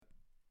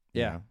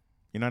Yeah.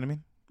 You know what I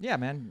mean? Yeah,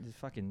 man.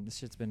 This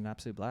shit's been an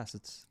absolute blast.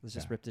 Let's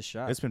just rip this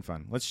shot. It's been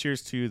fun. Let's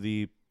cheers to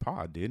the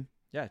pod, dude.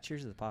 Yeah,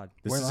 cheers to the pod.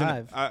 This We're is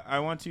live. I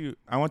want to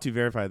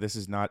verify this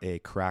is not a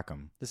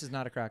crack'em. This is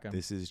not a crack 'em.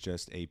 This is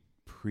just a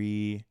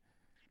pre.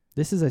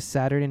 This is a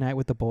Saturday night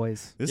with the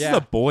boys. This Yeah. is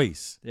the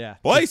boys. Yeah.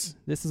 Boys.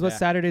 This is what Yeah.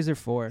 Saturdays are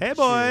for. Hey, Cheers.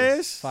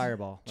 boys.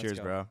 Fireball. Let's Cheers,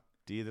 go. bro.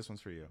 D, this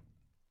one's for you.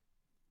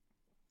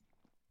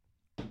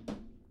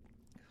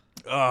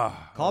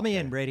 Call me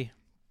in, Brady.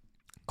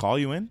 Call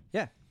you in?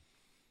 Yeah.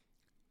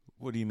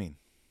 What do you mean?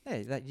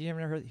 Hey, you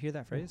ever hear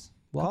that phrase?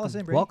 Welcome, Call us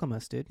in, Brady. welcome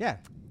us, dude. Yeah,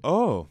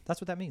 Oh,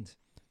 that's what that means.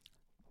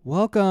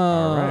 Welcome.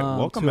 All right,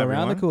 welcome, to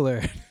Around the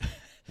everyone. Cooler.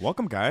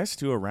 welcome, guys,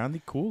 to Around the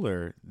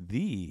Cooler,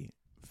 the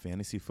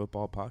fantasy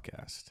football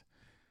podcast.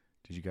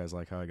 Did you guys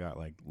like how I got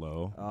like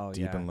low, Oh,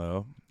 deep yeah. and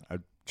low?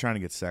 I'm trying to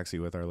get sexy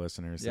with our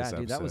listeners. Yeah, this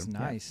dude, that was episode.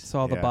 nice. So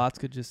all the Yeah. bots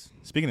could just.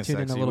 Speaking of Tune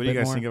in a sexy, little what do you bit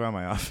guys more. think about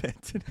my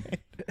outfit today?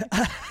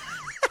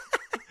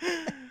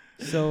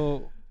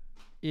 So,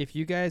 if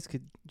you guys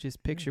could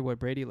just picture what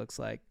Brady looks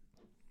like,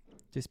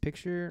 just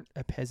picture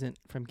a peasant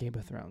from Game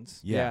of Thrones.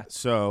 Yeah.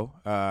 So,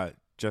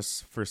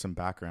 just for some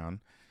background,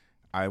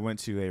 I went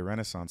to a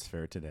Renaissance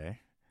fair today,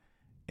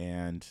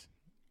 and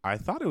I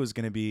thought it was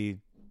going to be,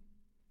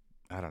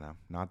 I don't know,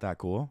 not that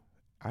cool.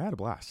 I had a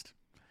blast.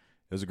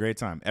 It was a great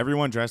time.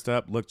 Everyone dressed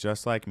up, looked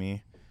just like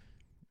me.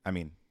 I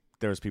mean,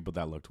 there was people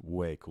that looked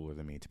way cooler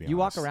than me, to be You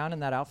walk honest. around in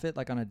that outfit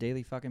like on a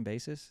daily fucking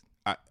basis?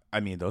 I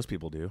mean, those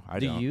people do. I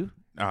Do don't. you?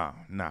 Oh,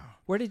 no.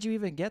 Where did you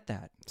even get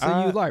that? So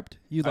you LARPed.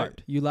 You I- LARPed.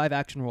 You live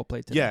action role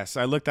played today. Yes,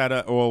 I looked that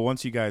up. Well,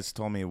 once you guys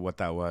told me what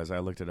that was, I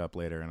looked it up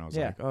later, and I was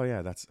Yeah. like, "Oh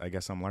yeah, I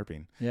guess I'm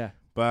LARPing." Yeah.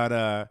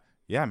 But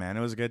yeah, man, it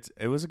was a good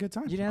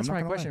time. You didn't I'm answer not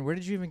my gonna question. lie. Where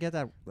did you even get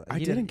that? I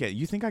didn't get.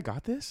 You think I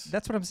got this?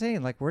 That's what I'm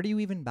saying. Like, where do you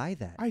even buy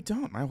that? I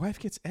don't. My wife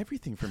gets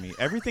everything for me.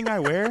 Everything I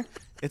wear,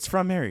 it's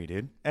from Mary,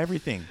 dude.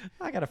 Everything.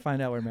 I got to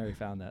find out where Mary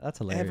found that. That's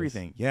hilarious.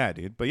 Everything. Yeah,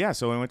 dude. But yeah,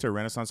 so I went to a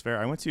Renaissance fair.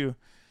 I went to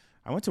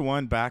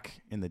one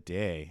back in the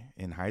day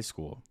in high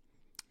school,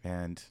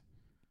 and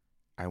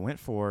I went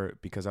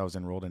because I was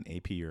enrolled in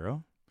AP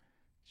Euro.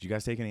 Did you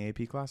guys take any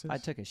AP classes? I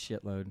took a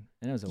shitload,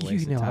 and it was a You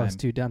waste know of time. I was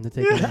too dumb to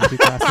take any AP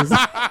classes.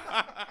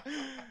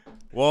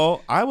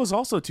 Well, I was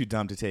also too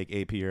dumb to take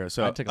AP Euro.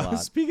 So I took a lot.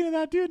 Speaking of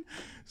that, dude,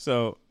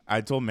 so I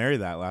told Mary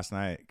that last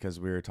night because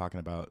we were talking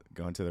about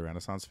going to the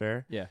Renaissance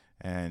fair. Yeah.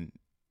 And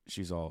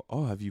she's all,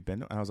 "Oh, have you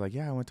been?" And I was like,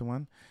 "Yeah, I went to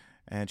one."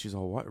 And she's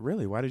all, "What?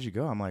 Really? Why did you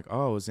go?" I'm like,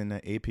 "Oh, I was in the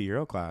AP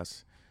Euro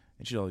class."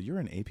 And she's all, "You're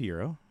in AP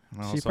Euro?"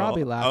 And I She was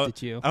probably all, laughed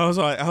at you. I was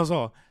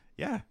all,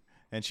 "Yeah."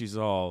 And she's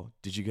all,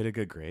 "Did you get a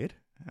good grade?"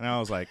 And I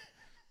was like,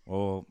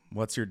 "Well,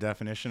 what's your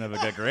definition of a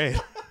good grade?"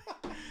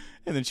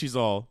 And then she's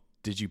all,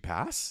 "Did you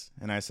pass?"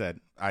 And I said,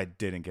 "I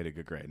didn't get a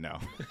good grade, no."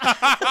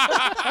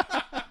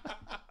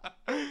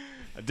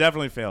 I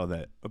definitely failed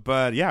it.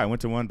 But yeah, I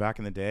went to one back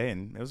in the day,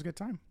 and it was a good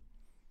time.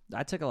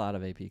 I took a lot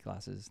of AP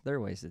classes. They're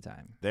a waste of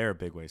time, They're a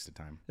big waste of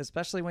time.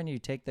 especially when you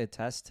take the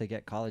test to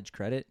get college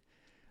credit.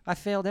 I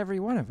failed every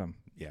one of them.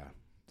 Yeah.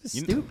 It's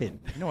You- stupid.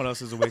 You know what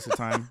else is a waste of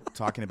time?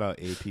 Talking about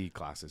AP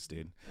classes,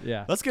 dude.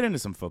 Yeah. Let's get into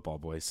some football,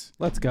 boys.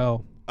 Let's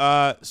go.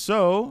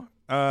 So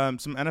some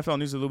NFL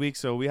news of the week.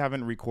 So we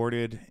haven't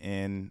recorded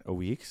in a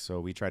week, so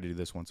we try to do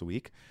this once a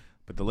week.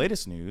 But the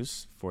latest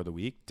news for the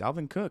week,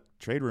 Dalvin Cook,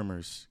 trade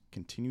rumors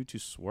continue to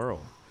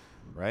swirl,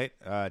 right?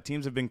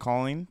 Teams have been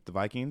calling the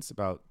Vikings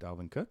about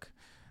Dalvin Cook,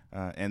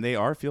 and they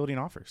are fielding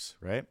offers,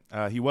 right?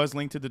 He was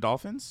linked to the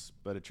Dolphins,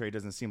 but a trade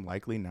doesn't seem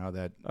likely now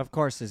that Of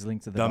course, is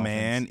linked to the the Dolphins.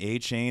 man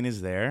A-Chain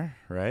is there,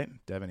 right?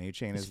 Devin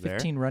A-Chain There's is there.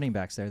 15 running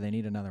backs there. They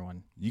need another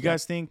one. You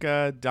guys think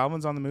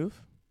Dalvin's on the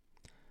move?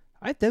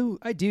 I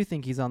do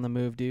think he's on the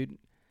move, dude.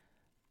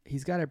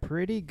 He's got a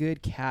pretty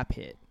good cap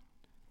hit.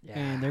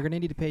 And they're going to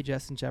need to pay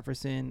Justin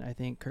Jefferson. I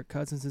think Kirk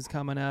Cousins is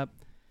coming up.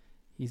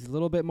 He's a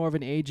little bit more of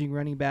an aging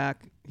running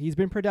back. He's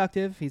been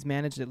productive. He's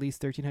managed at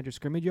least 1,300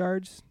 scrimmage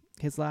yards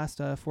his last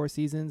 4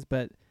 seasons.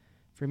 But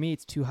for me,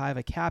 it's too high of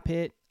a cap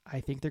hit. I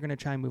think they're going to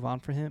try and move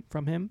on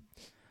from him.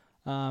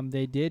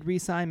 They did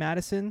re-sign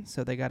Madison,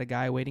 so they got a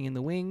guy waiting in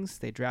the wings.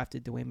 They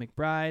drafted DeWayne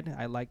McBride.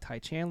 I like Ty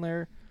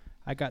Chandler.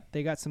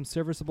 They got some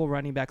serviceable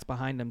running backs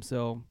behind him.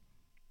 So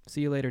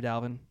see you later,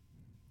 Dalvin.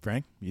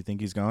 Frank, you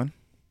think he's gone?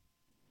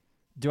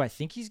 Do I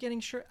think he's getting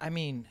short? I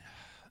mean,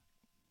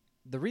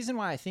 the reason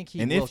why I think he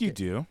And will if you get-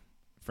 do,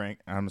 Frank,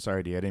 I'm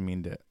sorry, D, I didn't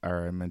mean to,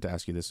 or I meant to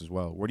ask you this as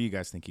well. Where do you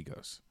guys think he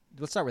goes?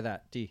 Let's start with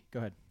that. D, go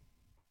ahead.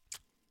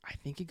 I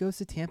think he goes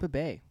to Tampa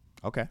Bay.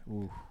 Okay,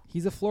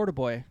 He's a Florida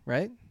boy,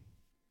 right?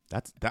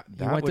 that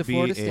He went would to be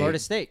Florida a, State. Florida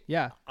State.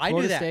 Yeah. I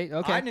Florida knew that. State.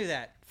 Okay. I knew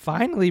that.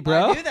 Finally,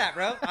 bro. I knew that,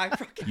 bro. I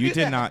fucking You knew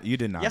did that. not. You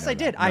did not. Yes, know I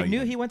did. that. No, I you knew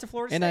didn't. he went to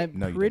Florida And State. I'm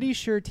No, you pretty didn't.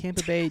 sure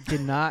Tampa Bay did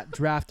not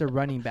draft a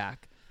running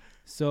back.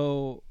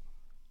 So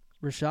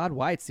Rashad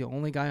White's the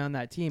only guy on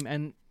that team.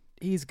 And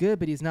he's good,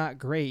 but he's not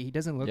great. He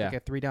doesn't look Yeah. like a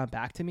 3-down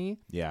back to me.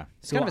 Yeah,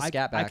 So kind of a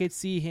scat I back. could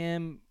see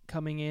him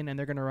coming in, and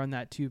they're going to run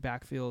that 2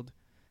 backfield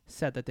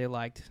set that they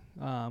liked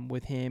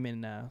with him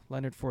and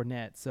Leonard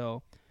Fournette.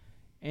 So,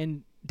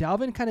 and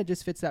Dalvin kind of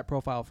just fits that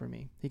profile for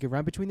me. He could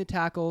run between the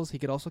tackles. He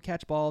could also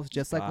catch balls,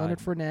 just like God. Leonard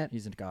Fournette.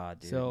 He's a god,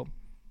 dude. So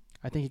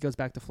I think he goes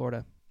back to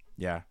Florida.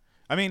 Yeah.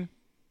 I mean,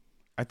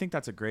 I think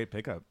that's a great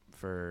pickup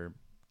for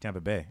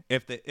Tampa Bay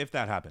if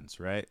that happens,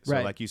 right? So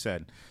Right. like you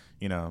said,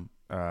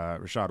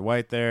 Rashad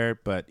White there,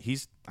 but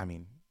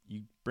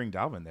you bring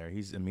Dalvin there,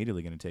 he's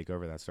immediately going to take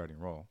over that starting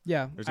role.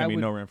 Yeah, There's going to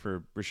be no room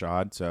for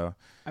Rashad, so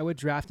I would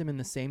draft him in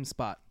the same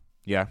spot.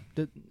 yeah.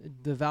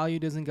 The value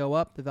doesn't go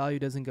up. The value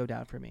doesn't go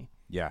down for me.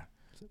 Yeah.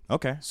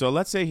 Okay. So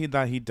let's say he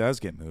does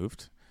get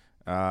moved.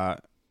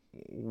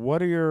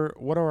 What are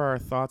our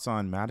thoughts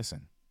on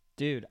Madison?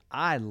 Dude,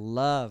 I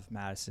love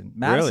Madison.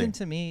 Madison Really?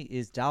 to me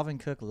is Dalvin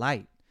Cook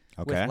light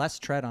Okay. with less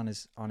tread on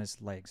his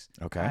legs.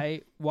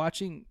 Okay.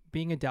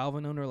 Being a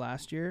Dalvin owner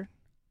last year,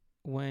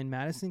 when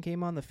Madison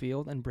came on the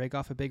field and break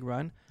off a big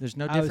run, There's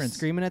no I difference. was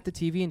screaming at the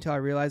TV until I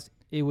realized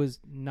it was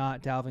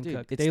not Dalvin Dude,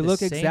 Cook. it's They the look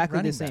same exactly the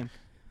running same. back.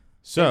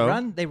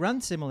 So They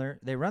run similar.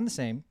 They run the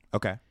same.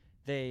 okay.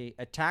 They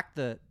attack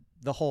the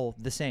hole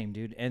the same,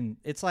 dude. And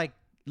it's like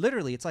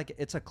literally, it's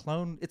a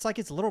clone. It's like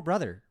its little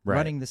brother Right.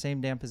 running the same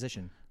damn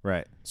position.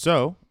 Right.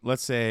 So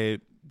let's say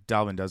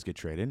Dalvin does get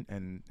traded,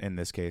 and in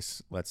this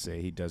case, let's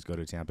say he does go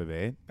to Tampa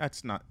Bay.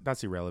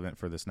 That's irrelevant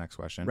for this next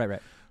question.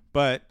 Right.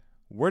 But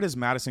where does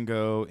Madison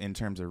go in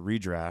terms of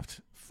redraft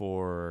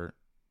for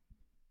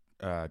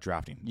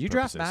drafting? You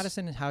draft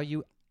purposes?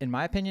 Madison in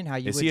my opinion, how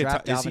you Is would he a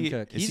draft to- is Dalvin he-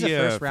 Cook. is He's he a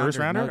a first rounder. first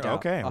rounder? No doubt.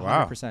 Okay,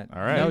 wow. 100%. All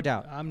right. No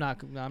doubt. I'm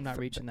not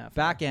reaching that.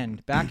 Back far.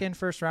 end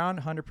first round,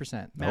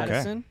 100%.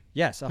 Madison.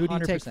 Yes, 100%. Who do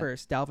you take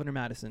first, Dalvin or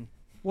Madison?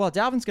 Well,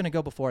 Dalvin's going to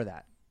go before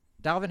that.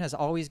 Dalvin has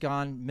always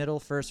gone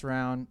middle first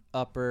round,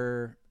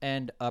 upper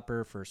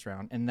first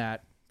round, in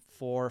that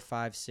 4,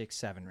 5, 6,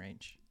 7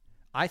 range.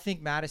 I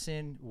think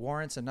Madison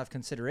warrants enough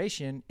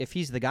consideration if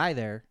he's the guy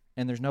there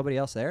and there's nobody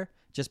else there,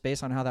 just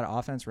based on how that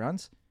offense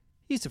runs.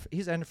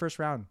 He's end of first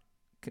round,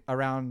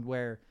 around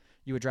where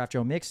you would draft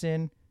Joe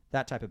Mixon,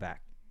 that type of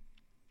back.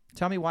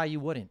 Tell me why you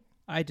wouldn't.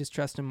 I just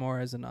trust him more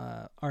as an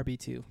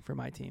RB2 for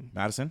my team.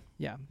 Madison.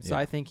 Yeah. So Yeah.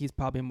 I think he's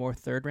probably more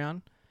third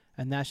round.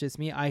 And that's just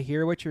me. I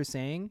hear what you're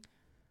saying,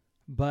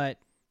 but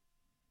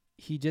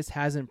he just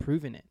hasn't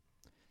proven it.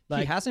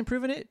 He hasn't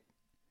proven it,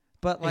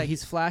 but And like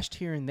he's flashed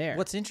here and there.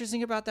 what's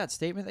interesting about that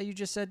statement that you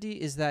just said, D,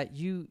 is that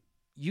you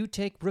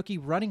take rookie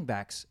running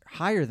backs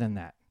higher than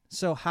that.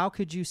 So how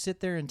could you sit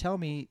there and tell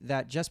me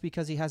that just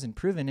because he hasn't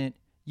proven it,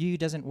 he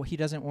doesn't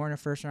warrant a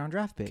first round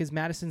draft pick? Because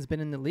Madison's been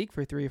in the league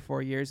for 3 or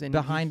 4 years and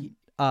Behind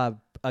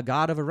a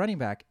god of a running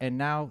back, and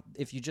now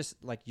if you just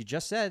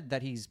said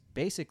that he's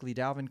basically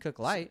Dalvin Cook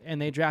light. and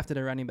they drafted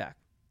a running back.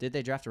 Did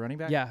they draft a running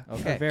back? Yeah,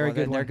 Okay. a very Well,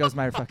 good then there one. goes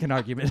my fucking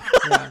argument.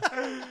 Yeah.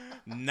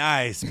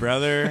 Nice,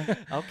 brother.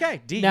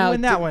 Okay, D, Now, you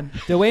win that one.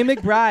 DeWayne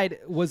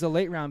McBride was a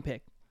late round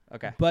pick,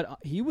 Okay. but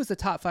he was a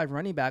top 5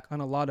 running back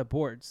on a lot of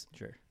boards.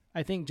 Sure.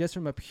 I think just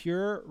from a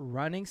pure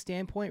running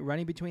standpoint,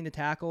 running between the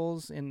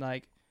tackles and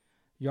like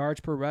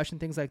yards per rush and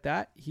things like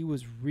that, he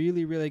was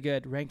really, really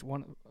good, ranked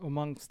one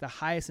amongst the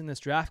highest in this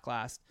draft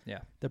class. Yeah.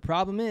 The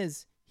problem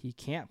is he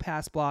can't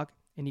pass block,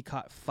 and he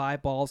caught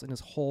 5 balls in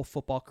his whole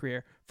football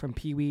career from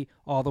Pee Wee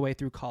all the way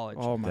through college.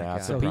 Oh my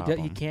That's god. so a he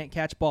problem. can't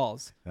catch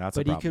balls, That's a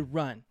but he problem. could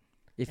run.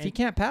 If he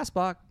can't pass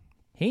block,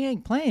 he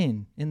ain't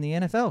playing in the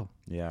NFL.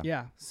 Yeah.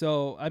 Yeah.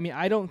 So I mean,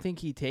 I don't think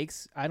he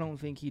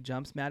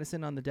jumps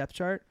Madison on the depth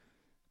chart,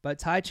 but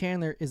Ty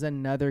Chandler is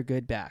another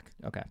good back,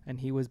 Okay. and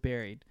he was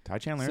buried. Ty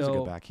Chandler is a So,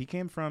 good back. He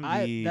came from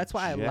the That's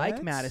why I like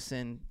Jets?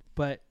 Madison,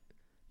 but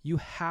you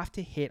have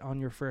to hit on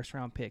your first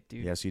round pick,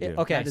 dude. Yes, you do.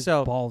 Okay, That is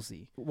so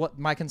ballsy. what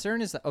my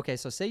concern is that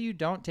so say you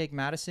don't take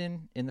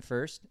Madison in the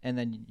first, and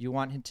then you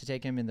want him to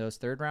take him in those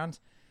third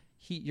rounds.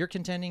 You're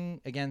contending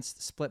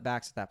against split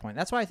backs at that point.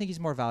 That's why I think he's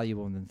more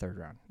valuable than third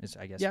round. Is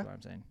I guess Yeah. what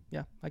I'm saying.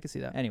 Yeah, I can see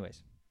that.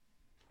 Anyways,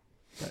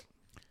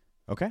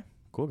 Okay,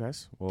 cool,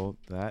 guys. Well,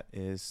 that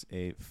is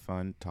a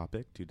fun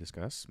topic to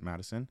discuss.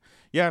 Madison.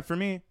 Yeah, for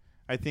me,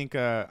 I think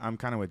I'm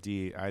kind of with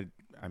D. I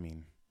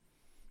mean,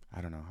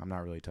 I don't know. I'm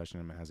not really touching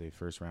him as a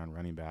first-round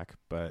running back,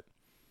 but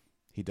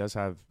he does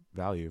have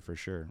value for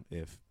sure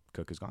if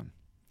Cook is gone.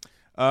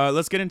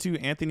 Let's get into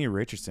Anthony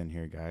Richardson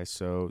here, guys.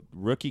 So,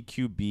 rookie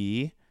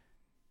QB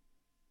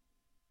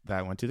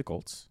that went to the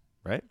Colts,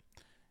 right?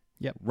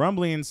 Yep.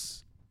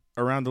 Rumblings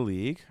around the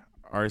league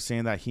are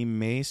saying that he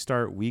may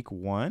start week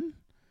 1.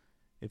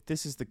 If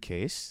this is the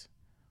case,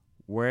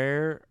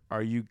 where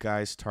are you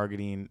guys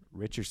targeting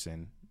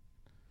Richardson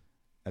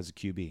as a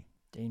QB?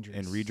 dangerous.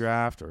 In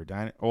redraft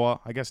or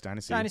I guess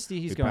dynasty. Dynasty,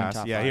 he's Good going pass.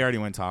 top Yeah, 5. he already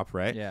went top,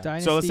 right? Yeah,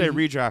 So let's say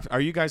Dynasty, redraft.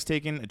 Are you guys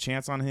taking a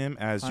chance on him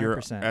as your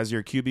 100%.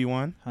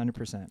 QB1?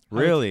 100%.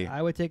 Really?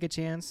 I would take a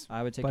chance,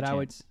 I would take But a I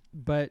would- chance.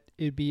 but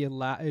it'd be a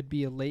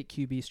late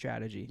QB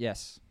strategy.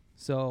 Yes.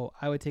 So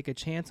I would take a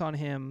chance on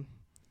him,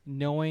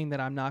 knowing that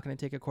I'm not going to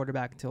take a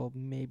quarterback until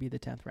maybe the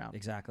 10th round.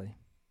 Exactly.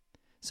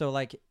 So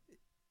like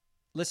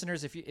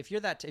listeners, if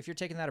you're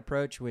taking that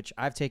approach, which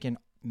I've taken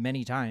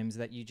many times,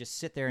 that you just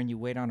sit there and you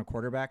wait on a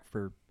quarterback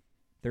for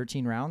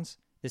 13 rounds,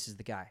 this is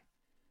the guy.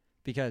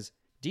 Because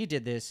D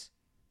did this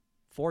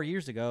 4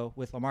 years ago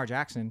with Lamar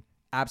Jackson,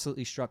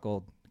 absolutely struck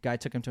gold. Guy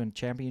took him to a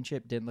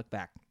championship, didn't look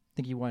back. I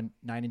think he won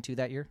 9-2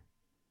 that year.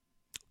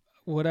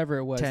 whatever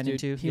it was, 10 and dude.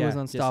 2. He Yeah, was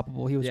just-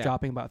 unstoppable. He was yeah.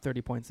 dropping about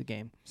 30 points a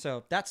game.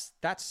 So that's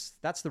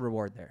the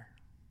reward there.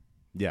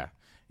 Yeah.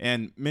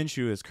 And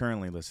Minshew is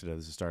currently listed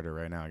as a starter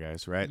right now,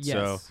 guys, right? Yes.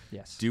 So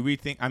Yes. do we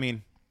think, I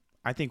mean,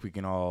 I think we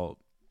can all,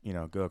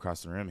 go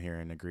across the room here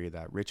and agree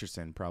that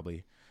Richardson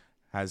probably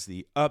has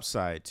the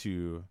upside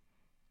to,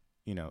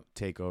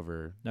 take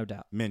over No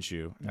doubt.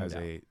 Minshew No as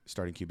doubt. a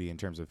starting QB in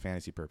terms of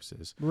fantasy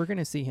purposes. We're going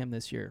to see him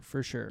this year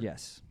for sure.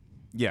 Yes.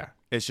 Yeah.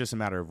 It's just a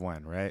matter of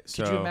when, right?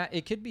 Could you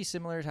it could be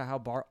similar to how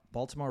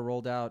Baltimore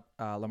rolled out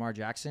Lamar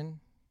Jackson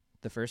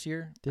the first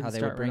year, Didn't how they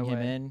start would bring right him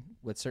away. in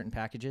with certain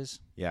packages.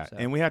 yeah. So-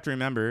 And we have to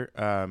remember,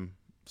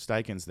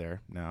 Steichen's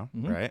there now,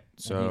 Mhm. right? And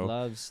he So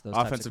loves those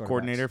types of offensive quarterbacks.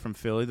 coordinator from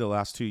Philly the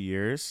last 2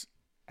 years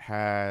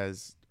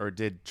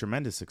did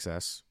tremendous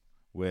success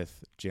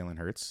with Jalen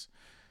Hurts.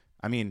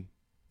 I mean,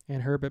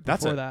 And Herbert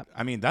that's before a. that.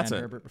 I mean, that's And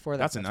a. Herbert before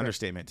that. That's an right.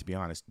 understatement, to be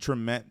honest.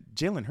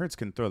 Jalen Hurts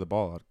can throw the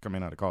ball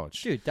coming out of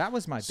college. Dude, that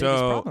was my biggest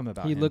So, problem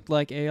about He him. looked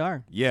like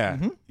AR. Yeah.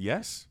 Mhm.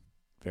 Yes.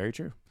 Very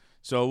true.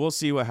 So we'll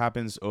see what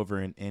happens over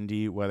in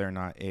Indy, whether or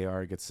not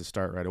AR gets to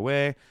start right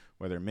away,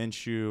 whether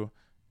Minshew,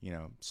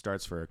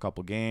 starts for a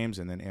couple games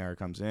and then AR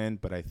comes in.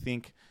 But I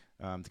think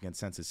the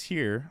consensus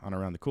here on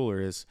Around the Cooler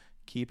is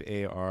keep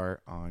AR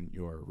on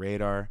your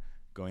radar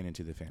going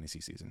into the fantasy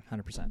season.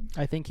 100%.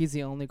 I think he's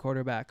the only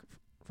quarterback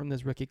from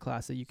this rookie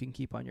class that you can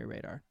keep on your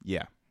radar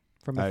Yeah,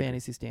 from a I agree.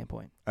 fantasy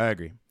standpoint. I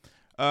agree.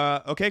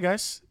 Okay,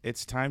 guys,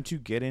 it's time to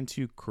get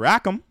into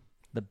Crack 'em,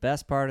 The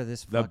best part of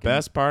this the fucking-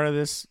 best part of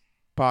this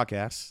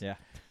podcast. Yeah.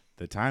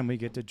 The time we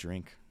get to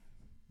drink.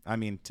 I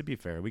mean, to be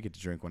fair, we get to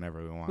drink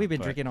whenever we want. We've been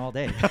but- drinking all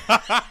day.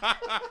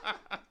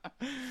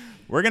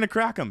 We're going to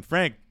crack them.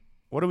 Frank,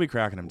 what are we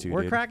cracking them to,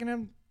 We're dude? cracking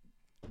them.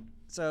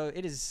 So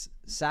it is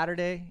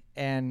Saturday,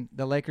 and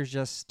the Lakers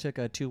just took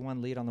a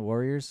 2-1 lead on the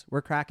Warriors.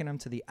 We're cracking them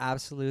to the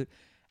absolute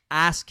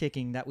ass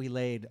kicking that we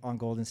laid on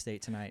Golden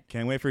State tonight.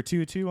 Can't wait for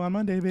 2-2 on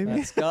Monday, baby.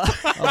 Let's go.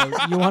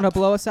 Oh, you want to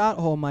blow us out?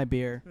 Hold my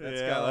beer.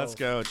 Let's yeah, go. let's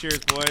go. Cheers,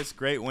 boys.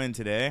 Great win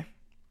today.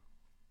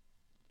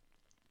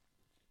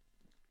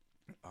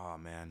 Oh,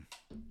 man.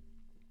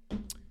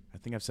 I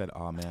think I've said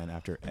 "oh man"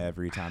 after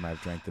every time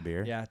I've drank the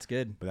beer. Yeah, it's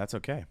good. But that's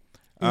okay.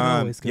 It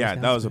always goes Yeah,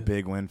 down that was a smooth.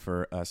 big win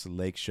for us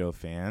Lake Show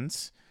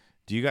fans.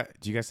 Do you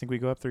guys think we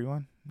go up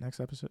 3-1 next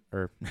episode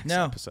or next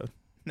No. episode?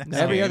 Next No.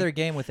 Every game? other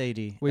game with AD.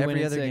 We win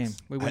Every in other 6. game.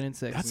 We win in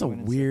 6. That's We a win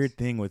in weird 6.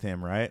 thing with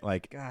him, right?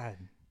 Like God.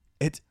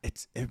 it's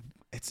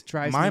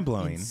Drives me mind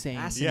blowing. insane.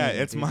 Yeah,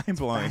 it's dude.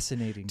 mind-blowing.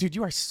 Fascinating. Dude,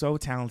 you are so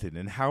talented,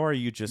 and how are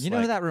you just? You know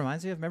like, who that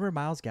reminds me of? Remember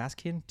Miles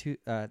Gaskin 2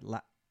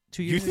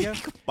 You years ago?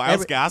 think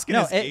Miles Gaskin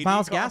No, is AD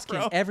Miles golf, Gaskin.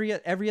 bro?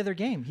 Every other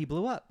game he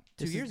blew up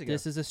 2 years ago.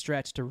 This is a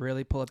stretch to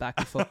really pull it back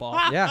to football.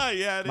 Yeah.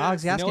 yeah, it Miles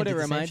is. You Gaskin know what did it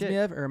the same reminds shit. me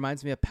of? It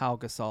reminds me of Pau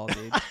Gasol,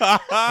 dude.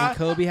 And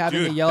Kobe having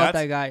Dude, to yell at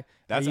that's- that guy.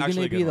 that's Are you actually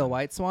going a to be good the one.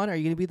 white swan or are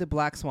you going to be the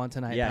black swan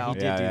tonight, Yeah, pal? he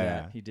did do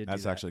that. He did do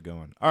That's that. actually a good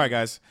one. All right,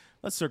 guys,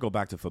 let's circle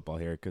back to football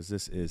here because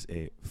this is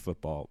a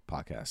football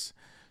podcast.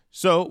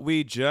 So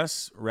we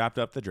just wrapped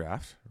up the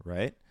draft,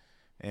 right?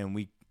 And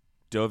we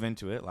dove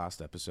into it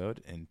last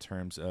episode in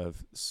terms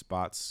of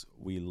spots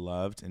we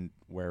loved and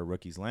where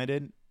rookies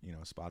landed,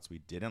 spots we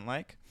didn't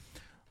like.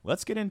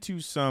 Let's get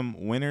into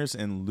some winners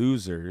and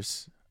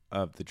losers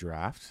of the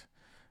draft.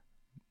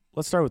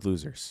 Let's start with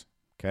losers,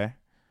 okay?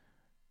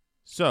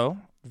 So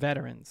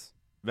Veterans.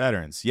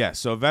 veterans, yes.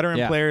 So veteran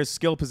Yeah. players,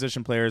 skill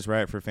position players,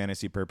 right, for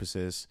fantasy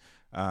purposes.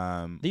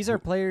 These are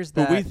players who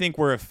that we think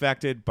were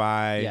affected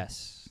by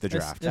yes. the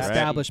draft, That's right?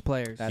 Established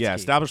players. That's yeah, key.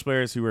 established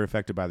players who were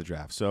affected by the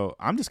draft. So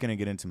I'm just going to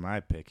get into my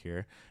pick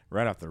here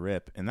right off the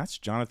rip, and that's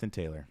Jonathan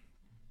Taylor.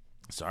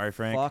 Sorry,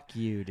 Frank. Fuck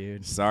you,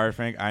 dude. Sorry,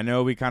 Frank. I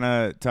know we kind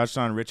of touched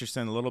on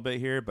Richardson a little bit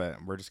here, but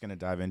we're just going to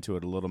dive into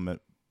it a little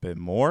bit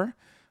more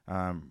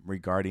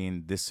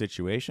regarding this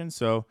situation.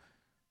 So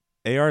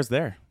AR's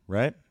there,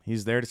 right?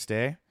 He's there to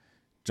stay.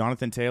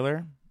 Jonathan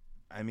Taylor,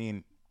 I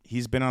mean,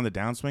 he's been on the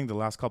downswing the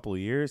last couple of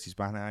years. He's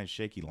behind a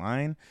shaky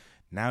line.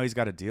 Now he's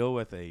got to deal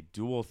with a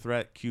dual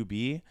threat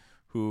QB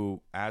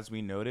who, as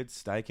we noted,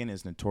 Steichen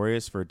is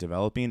notorious for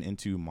developing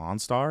into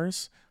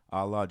monstars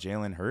a la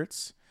Jalen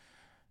Hurts.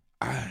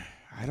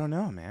 I don't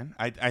know, man.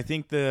 I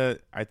think the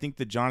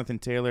Jonathan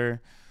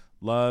Taylor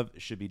love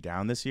should be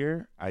down this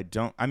year.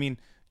 I mean,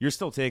 you're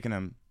still taking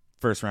him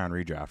first round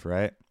redraft,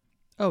 right?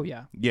 Oh,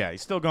 yeah. Yeah,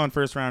 he's still going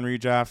first round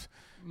redraft.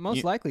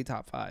 Most likely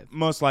top 5.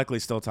 Most likely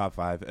still top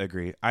 5.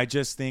 Agree. I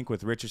just think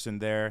with Richardson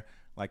there,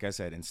 like I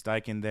said, and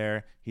Steichen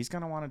there, he's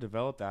going to want to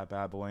develop that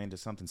bad boy into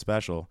something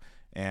special.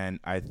 And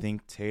I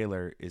think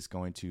Taylor is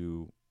going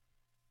to,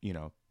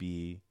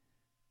 be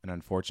an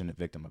unfortunate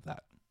victim of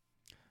that.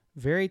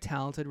 Very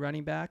talented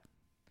running back,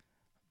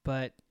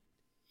 but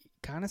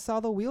kind of saw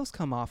the wheels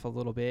come off a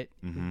little bit.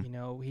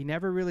 Mhm. He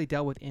never really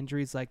dealt with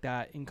injuries like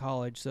that in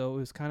college, so it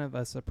was kind of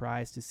a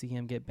surprise to see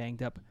him get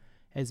banged up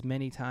as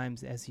many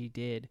times as he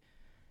did.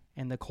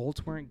 And the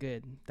Colts weren't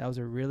good. That was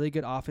a really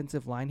good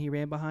offensive line he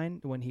ran behind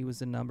when he was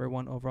the number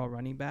 1 overall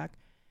running back,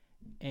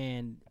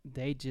 and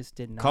they just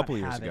did not Couple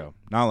years have it. ago,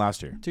 not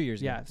last year. 2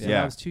 years ago. Yeah, so Yeah.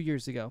 that was 2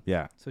 years ago.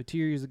 Yeah. So 2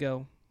 years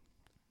ago,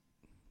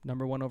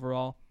 number 1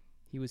 overall,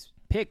 He was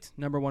picked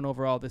number 1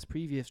 overall this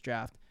previous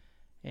draft.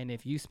 And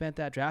if you spent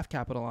that draft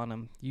capital on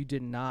him, you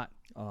did not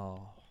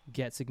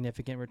get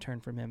significant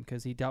return from him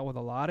because he dealt with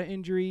a lot of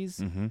injuries.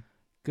 Mm-hmm.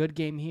 Good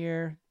game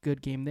here,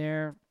 good game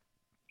there.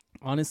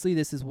 Honestly,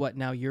 this is what,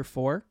 now year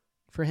 4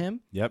 for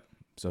him? Yep.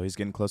 So he's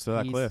getting close to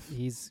that cliff.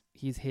 He's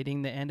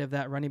hitting the end of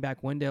that running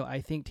back window.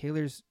 I think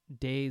Taylor's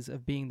days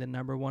of being the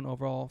number 1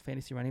 overall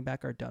fantasy running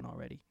back are done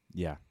already.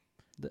 Yeah.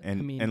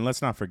 And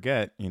let's not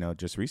forget,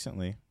 just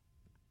recently,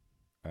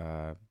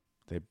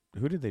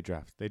 who did they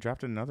draft? They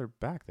drafted another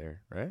back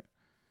there, right?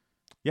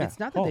 Yeah. It's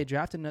not that they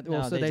drafted another. No,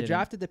 Well, so they they didn't.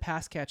 drafted the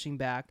pass catching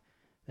back.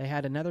 They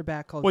had another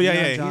back called. Well, yeah,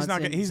 Deion yeah,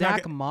 Johnson. he's not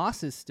Zach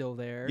Moss is still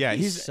there. Yeah,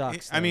 He he's.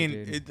 sucks, I though, mean,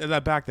 dude.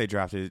 that back they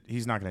drafted,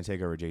 he's not going to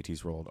take over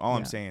JT's role. All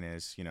I'm Yeah. saying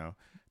is,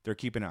 they're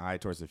keeping an eye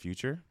towards the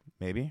future.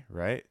 Maybe,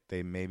 right?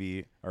 They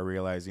maybe are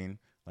realizing,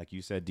 like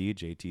you said,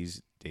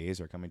 JT's days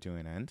are coming to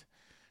an end.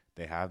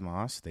 They have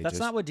Moss. That's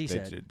not what D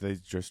said. They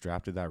just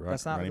drafted that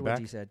That's not running what back.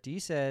 D said. D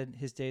said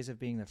his days of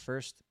being the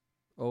first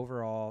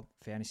overall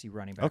fantasy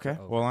running back. Okay. are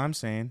over. Well, I'm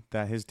saying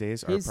that his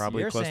days are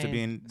probably you're close to saying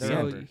being they're the So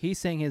end. over. he's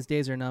saying his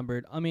days are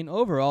numbered. I mean,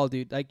 overall,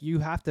 dude, like you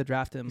have to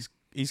draft him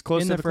He's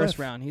close in to the first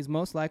cliff. round. He's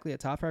most likely a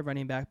top 5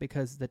 running back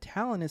because the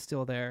talent is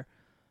still there,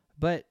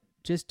 but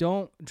just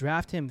don't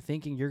draft him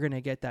thinking you're going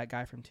to get that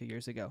guy from 2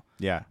 years ago.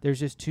 Yeah. There's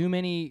just too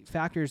many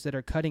factors that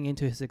are cutting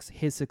into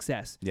his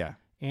success. Yeah.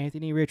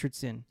 Anthony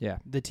Richardson. Yeah.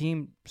 The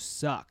team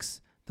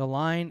sucks. The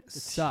line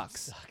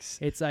sucks.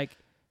 It's like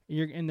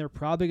and they're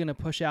probably going to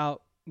push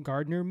out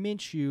Gardner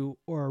Minshew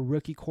or a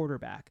rookie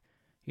quarterback,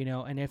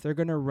 and if they're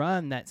going to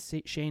run that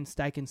Shane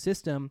Steichen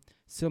system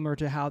similar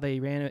to how they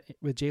ran it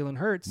with Jalen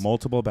Hurts,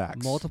 Multiple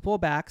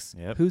backs.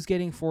 Yep. who's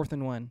getting 4th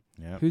and 1?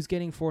 Yep. Who's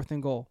getting 4th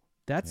and goal?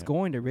 That's Yep.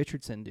 going to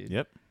Richardson, dude.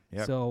 Yep.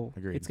 So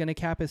Agreed. it's going to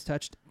cap his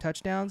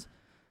touchdowns.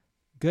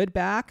 Good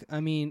back. I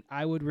mean,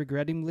 I would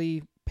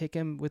regrettably pick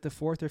him with the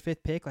 4th or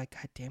 5th pick. Like,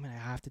 God damn it, I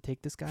have to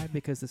take this guy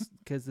because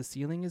the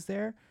ceiling is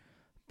there.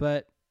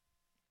 But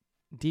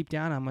deep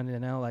down, I'm going to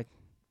know, like,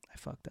 I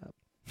fucked up.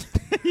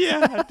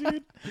 Yeah,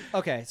 dude.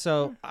 Okay,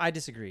 so I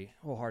disagree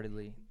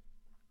wholeheartedly.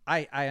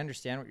 I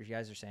understand what you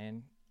guys are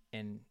saying,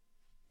 and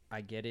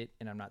I get it,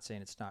 and I'm not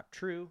saying it's not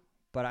true.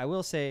 But I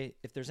will say,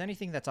 if there's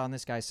anything that's on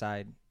this guy's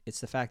side, it's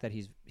the fact that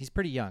he's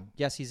pretty young.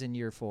 Yes, he's in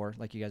year 4,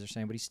 like you guys are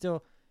saying, but he's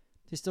still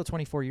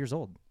 24 years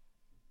old,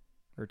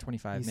 or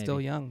 25. He's maybe.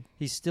 still young.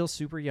 He's still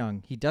super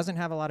young. He doesn't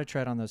have a lot of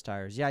tread on those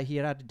tires. Yeah, he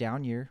had a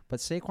down year, but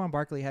Saquon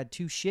Barkley had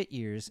 2 shit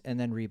years and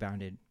then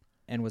rebounded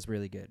and was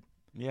really good.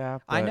 Yeah.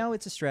 I know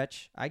it's a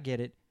stretch. I get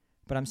it.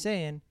 But I'm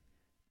saying,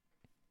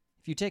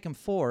 if you take him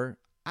 4,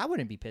 I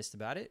wouldn't be pissed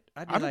about it.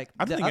 I'd be I don't like,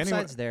 think the anyone-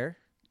 upside's there.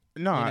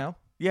 No. You know?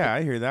 Yeah,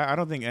 I hear that. I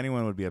don't think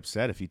anyone would be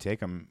upset if you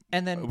take him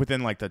And then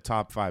within like the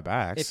top 5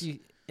 backs. if you,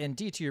 and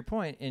D, to your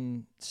point,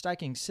 in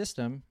Steichen's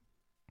system,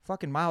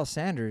 fucking Miles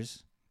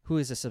Sanders, who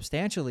is a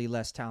substantially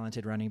less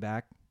talented running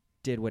back,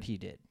 did what he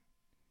did.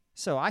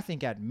 So I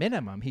think at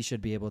minimum, he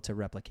should be able to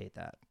replicate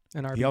that.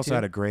 And he also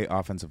had a great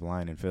offensive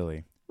line in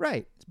Philly.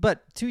 Right.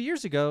 But 2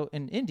 years ago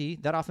in Indy,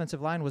 that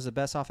offensive line was the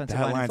best offensive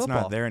That line in line's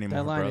football. not there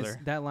anymore,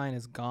 brother. that line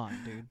is gone,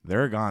 dude.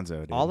 They're gonzo,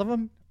 dude. All of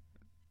them?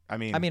 I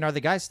mean, are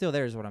the guys still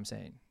there is what I'm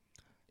saying.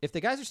 If the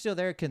guys are still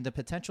there, can the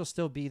potential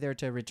still be there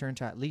to return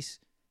to at least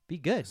be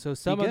good? So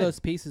some Be of good. those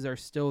pieces are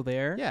still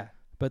there. Yeah.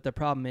 But the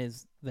problem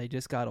is they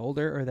just got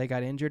older or they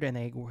got injured and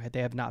they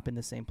have not been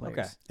the same players.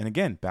 Okay. and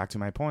again, back to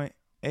my point,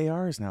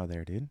 AR is now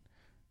there, dude.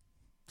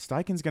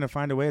 Steichen's going to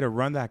find a way to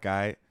run that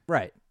guy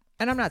Right.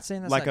 And I'm not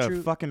saying that's like not a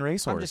true. fucking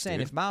racehorse. I'm just saying,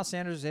 dude. if Miles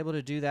Sanders is able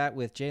to do that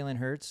with Jalen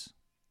Hurts,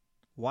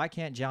 why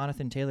can't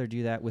Jonathan Taylor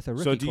do that with a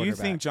rookie So do you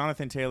quarterback? think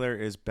Jonathan Taylor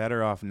is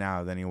better off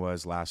now than he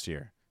was last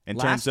year in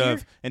Last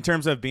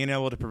terms of being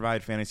able to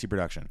provide fantasy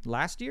production?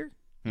 last year?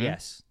 Hmm?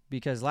 Yes,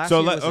 because last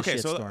year was a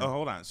shitstorm.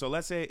 hold on. So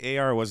let's say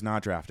AR was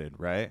not drafted,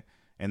 right?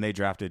 And they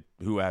drafted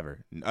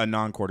whoever, a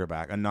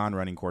non-quarterback, a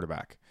non-running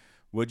quarterback.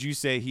 Would you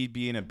say he'd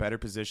be in a better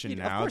position Of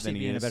now course, than he'd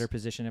he be in a is? better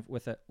position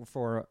with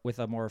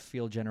a more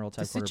field general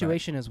type The quarterback.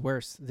 situation is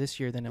worse this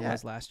year than it Yeah.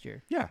 was last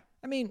year. Yeah.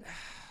 I mean,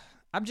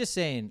 I'm just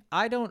saying,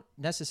 I don't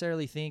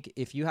necessarily think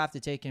if you have to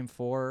take him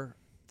 4,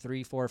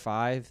 3, 4,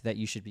 5, that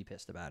you should be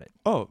pissed about it.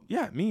 Oh,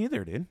 yeah, me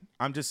either, dude.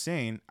 I'm just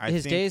saying.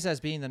 His days as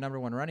being the number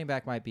 1 running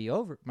back might be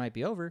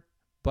over,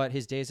 but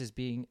his days as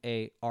being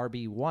a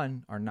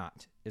RB1 are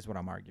not, is what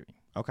I'm arguing.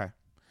 Okay.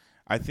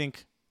 I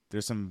think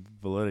there's some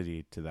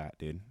validity to that,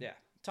 dude. Yeah.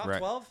 Top Right.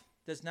 12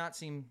 does not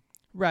seem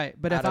Right,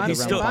 but Out if of I'm the if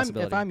realm of I'm,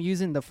 possibility. if I'm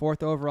using the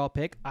 4th overall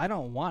pick, I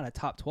don't want a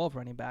top 12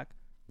 running back.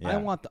 Yeah.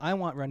 I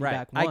want running right.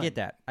 back 1. I get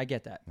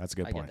that. That's a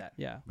good I point. get that.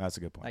 Yeah. That's a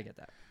good point. I get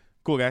that.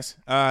 Cool, guys.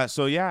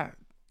 So, yeah,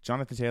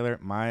 Jonathan Taylor,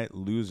 my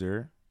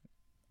loser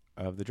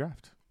of the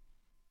draft.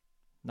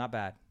 Not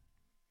bad.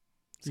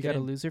 You got a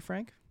loser,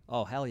 Frank?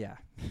 Oh, hell yeah.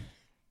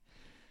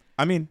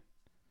 I mean,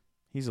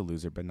 he's a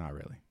loser, but not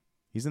really.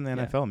 He's in the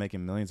Yeah. NFL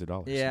making millions of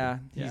dollars. Yeah,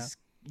 Yeah.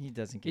 he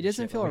doesn't. It Give a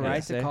doesn't shit feel what we right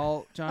gotta to say.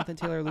 call Jonathan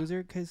Taylor a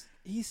loser because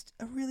he's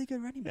a really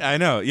good running back. I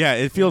know. Yeah,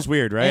 it feels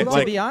weird, right? And Well,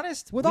 to be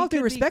honest, With we all due could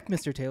be- respect,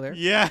 Mr. Taylor,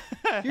 yeah,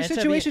 your And to be-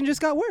 situation just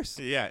got worse.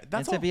 yeah.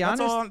 That's to all. be That's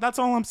honest- that's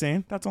all I'm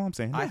saying. That's all I'm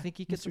saying. I think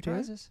he could Mr.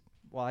 Taylor? surprise us.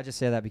 Well, I just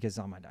say that because it's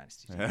on my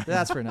dynasty team. But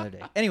that's for another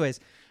day. Anyways,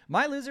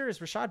 my loser is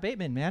Rashad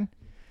Bateman, man.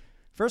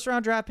 First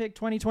round draft pick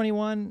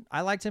 2021.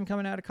 I liked him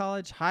coming out of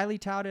college. Highly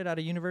touted out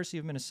of University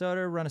of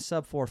Minnesota. Run a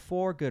sub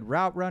 4.4. Good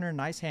route runner.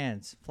 Nice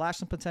hands. Flashed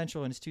some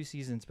potential in his 2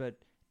 seasons, but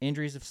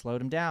injuries have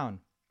slowed him down.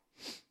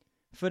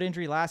 Foot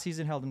injury last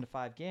season held him to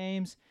 5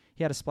 games.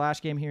 He had a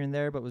splash game here and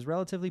there, but was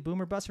relatively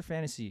boomer bust for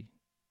fantasy.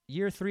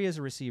 Year 3 as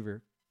a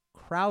receiver.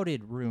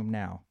 Crowded room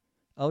now.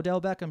 Odell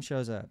Beckham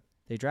shows up.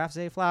 They draft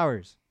Zay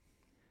Flowers.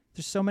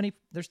 There's so many.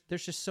 There's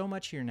just so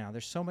much here now.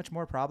 There's so much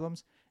more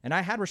problems. And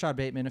I had Rashad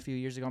Bateman a few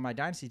years ago on my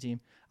dynasty team.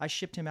 I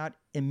shipped him out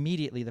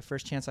immediately the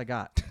first chance I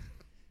got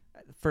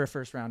for a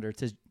first rounder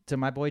to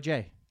my boy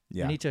Jay.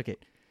 Yeah. And he took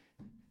it.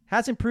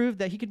 Hasn't proved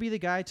that he could be the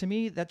guy. To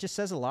me, that just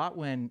says a lot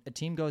when a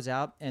team goes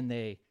out and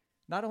they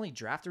not only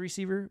draft a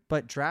receiver,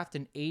 but draft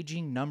an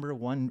aging number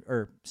 1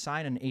 or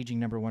sign an aging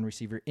number 1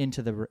 receiver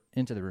into the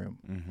room.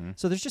 Mm-hmm.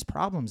 So there's just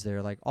problems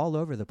there, like all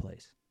over the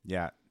place.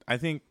 Yeah, I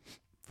think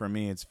for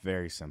me it's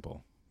very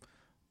simple.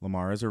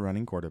 Lamar is a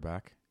running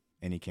quarterback,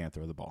 and he can't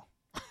throw the ball.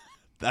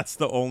 That's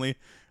the only.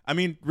 I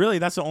mean, really,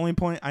 that's the only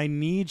point I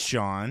need,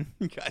 Sean.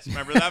 You guys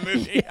remember that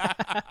movie?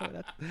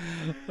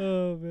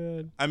 Oh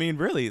man. I mean,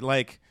 really,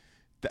 like,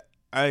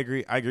 I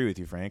agree. I agree with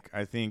you, Frank.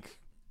 I think,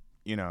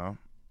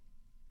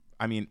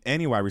 I mean,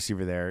 any wide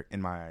receiver there,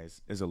 in my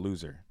eyes, is a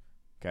loser.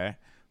 Okay,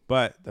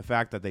 but the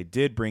fact that they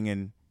did bring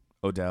in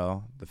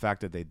Odell, the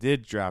fact that they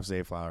did draft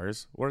Zay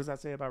Flowers, what does that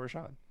say about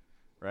Rashad?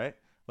 Right?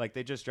 Like,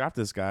 they just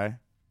drafted this guy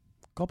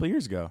a couple of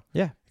years ago,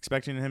 Yeah.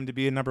 expecting him to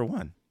be a number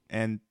 1,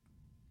 and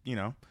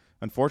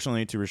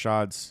unfortunately, to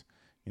Rashad's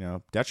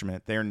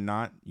detriment, they're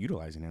not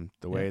utilizing him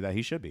the way that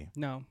he should be.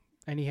 No,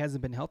 and he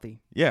hasn't been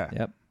healthy. Yeah.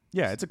 Yep.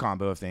 Yeah, it's a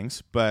combo of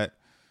things, but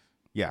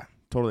yeah,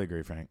 totally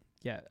agree, Frank.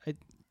 Yeah,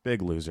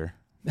 Big loser.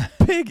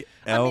 Big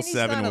I mean, L7 he's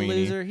not a weenie.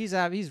 loser.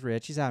 He's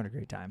rich. He's having a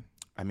great time.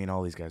 I mean,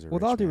 all these guys are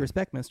with rich, all due man.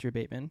 respect, Mr.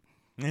 Bateman,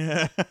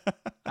 Yeah.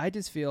 I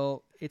just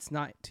feel it's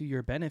not to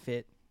your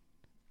benefit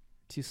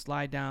to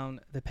slide down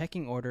the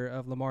pecking order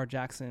of Lamar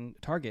Jackson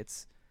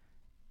targets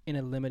in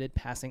a limited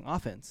passing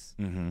offense.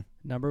 Mm-hmm.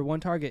 Number 1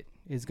 target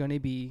is going to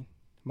be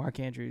Mark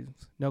Andrews,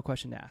 no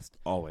question asked.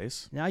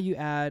 Always. Now you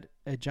add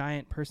a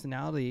giant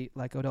personality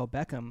like Odell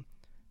Beckham,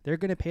 they're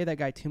going to pay that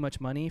guy too much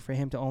money for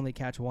him to only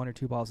catch 1 or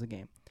 2 balls a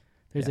game.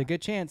 There's Yeah. a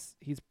good chance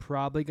he's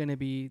probably going to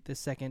be the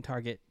second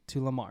target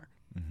to Lamar.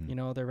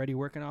 Mm-hmm. They're already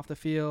working off the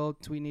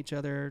field, tweeting each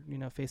other,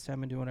 FaceTime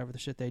and doing whatever the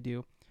shit they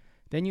do.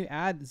 Then you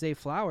add Zay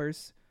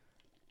Flowers,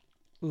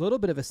 a little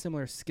bit of a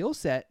similar skill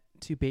set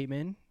to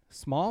Bateman,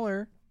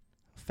 smaller,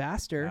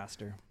 faster.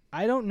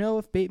 I don't know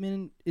if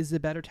Bateman is a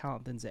better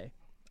talent than Zay.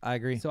 I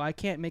agree. So I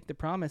can't make the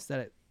promise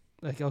that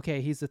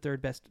he's the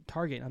 3rd best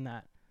target on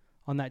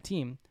that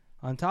team.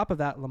 On top of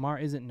that, Lamar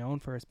isn't known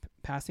for his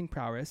passing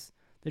prowess.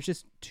 There's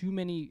just too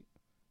many.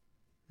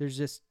 There's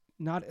just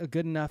not a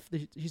good enough.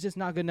 He's just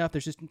not good enough.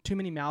 There's just too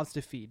many mouths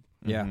to feed.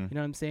 Yeah. Mhm. You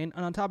know what I'm saying?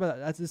 And on top of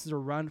that, this is a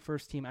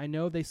run-first team. I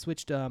know they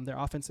switched their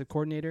offensive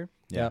coordinator,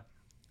 Yeah.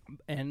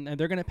 and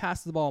they're going to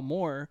pass the ball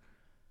more.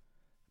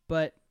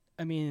 But,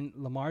 I mean,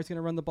 Lamar's going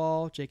to run the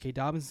ball. J.K.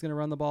 Dobbins is going to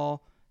run the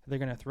ball. They're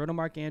going to throw to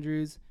Mark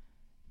Andrews.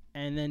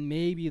 And then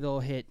maybe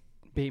they'll hit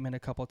Bateman a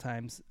couple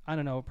times. I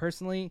don't know.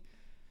 Personally,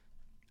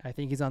 I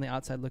think he's on the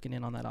outside looking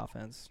in on that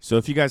offense. So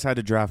if you guys had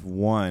to draft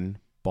one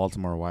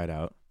Baltimore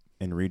wideout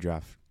and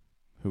redraft,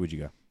 who would you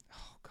go?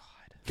 Oh, God.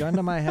 Gun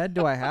to my head,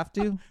 do I have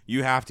to?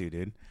 You have to,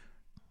 dude.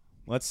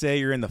 Let's say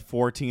you're in the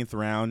 14th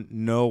round.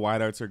 No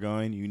wideouts are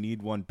going. You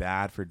need one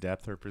bad for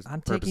depth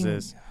I'm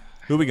purposes. taking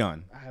Who we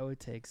going? I would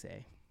take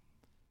Zay.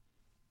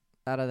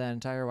 out of that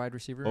entire wide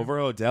receiver room? Over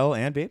Odell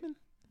and Bateman?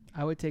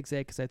 I would take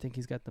Zay because I think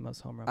he's got the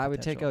most home run I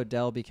would take potential.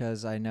 Odell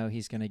because I know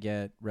he's going to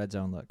get red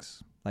zone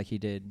looks like he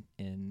did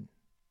in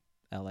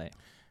L.A.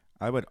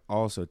 I would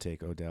also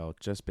take Odell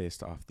just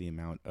based off the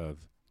amount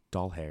of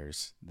doll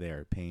hairs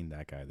they're paying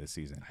that guy this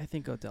season. I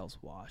think Odell's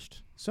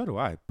washed. So do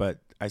I, but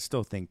I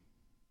still think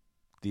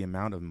the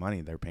amount of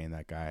money they're paying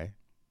that guy,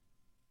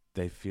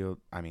 I feel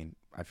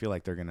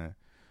like they're going to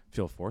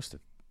feel forced to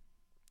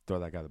throw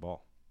that guy the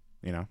ball,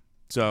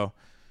 So,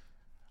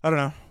 I don't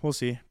know. We'll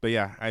see. But,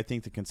 yeah, I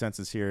think the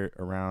consensus here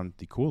around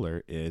the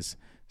cooler is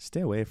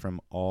stay away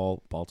from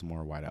all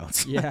Baltimore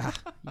wideouts. Yeah.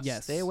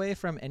 Yes. Stay away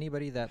from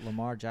anybody that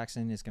Lamar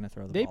Jackson is going to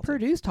throw the They ball to.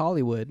 produced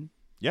Hollywood.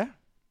 Yeah.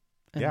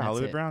 and Yeah, that's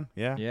Hollywood it. Brown.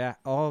 Yeah. Yeah.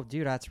 Oh,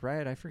 dude, that's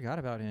right. I forgot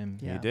about him.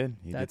 Yeah, He did.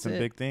 He did that's some it.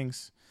 big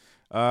things.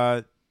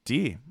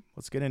 D,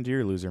 let's get into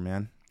your loser,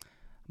 man.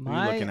 Who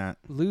are you looking My at?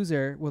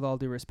 loser, with all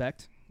due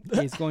respect,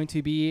 is going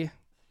to be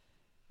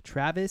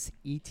Travis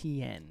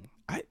Etienne.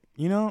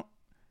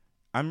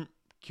 I'm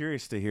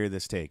curious to hear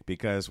this take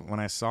because when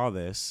I saw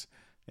this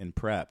in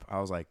prep, I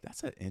was like,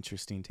 that's an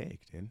interesting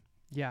take, dude.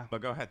 Yeah.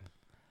 But go ahead.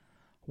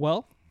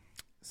 Well,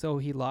 so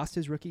he lost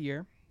his rookie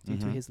year due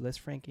to Mhm. his Liz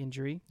Frank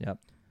injury. Yep.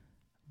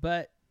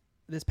 But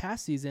this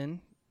past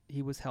season,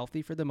 he was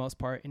healthy for the most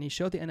part, and he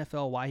showed the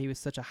NFL why he was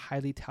such a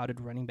highly touted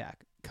running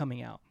back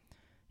coming out.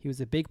 He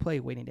was a big play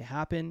waiting to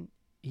happen.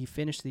 He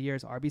finished the year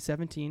as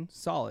RB17,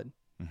 solid,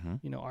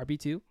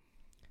 RB2.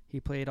 He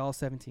played all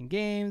 17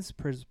 games,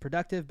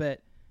 productive,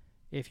 but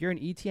if you're an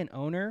ETN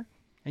owner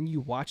and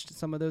you watched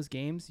some of those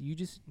games, you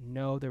just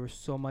know there was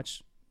so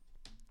much,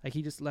 like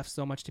he just left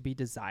so much to be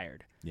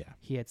desired. Yeah.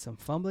 He had some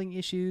fumbling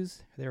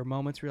issues. There were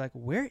moments where you're like,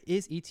 where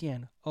is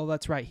ETN? Oh,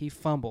 that's right. He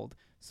fumbled.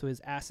 So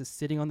his ass is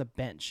sitting on the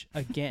bench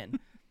again.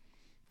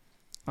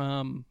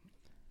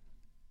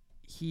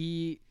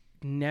 He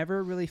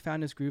never really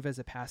found his groove as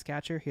a pass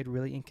catcher. He had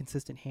really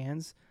inconsistent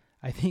hands.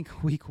 I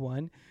think week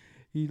 1,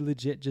 he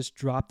legit just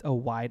dropped a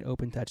wide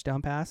open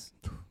touchdown pass.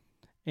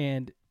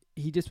 And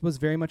he just was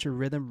very much a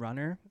rhythm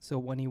runner. So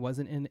when he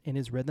wasn't in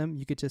his rhythm,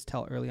 you could just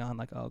tell early on,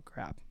 like, oh,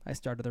 crap, I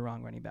started the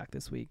wrong running back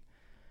this week.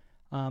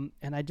 And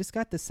I just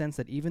got the sense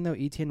that even though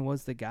Etienne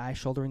was the guy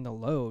shouldering the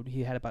load,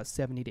 he had about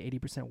 70 to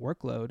 80%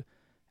 workload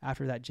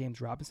after that James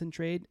Robinson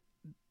trade.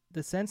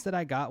 The sense that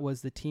I got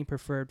was the team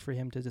preferred for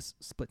him to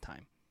just split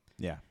time.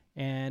 Yeah.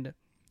 And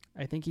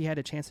I think he had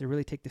a chance to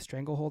really take the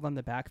stranglehold on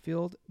the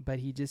backfield, but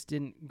he just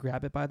didn't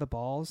grab it by the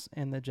balls,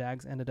 and the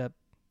Jags ended up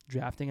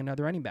drafting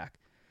another running back.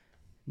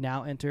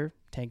 Now enter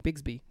Tank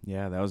Bigsby.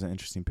 Yeah, that was an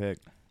interesting pick.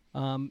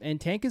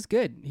 And Tank is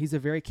good. He's a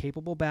very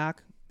capable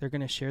back. They're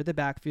going to share the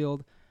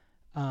backfield.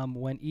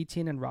 When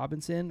Etienne and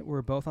Robinson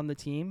were both on the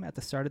team at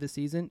the start of the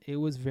season, it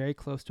was very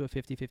close to a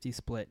 50-50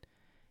 split.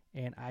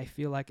 And I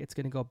feel like it's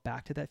going to go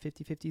back to that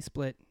 50-50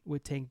 split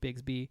with Tank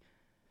Bigsby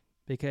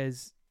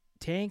because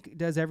Tank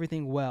does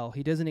everything well.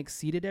 He doesn't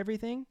exceed at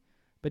everything,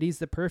 but he's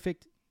the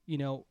perfect,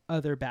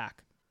 other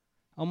back.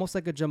 Almost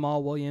like a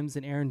Jamal Williams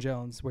and Aaron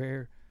Jones,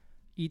 where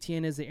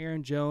Etienne is the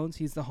Aaron Jones,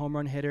 he's the home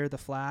run hitter, the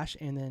flash,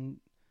 and then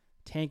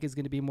Tank is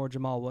going to be more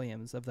Jamal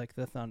Williams of like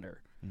the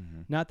Thunder.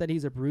 Mm-hmm. Not that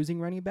he's a bruising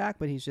running back,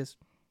 but he's just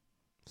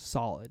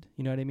solid.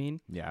 You know what I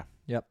mean? Yeah.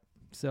 Yep.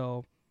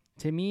 So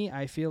to me,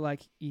 I feel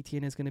like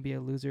Etienne is going to be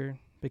a loser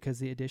because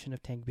the addition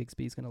of Tank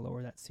Bigsby is going to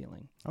lower that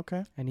ceiling.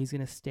 Okay. And he's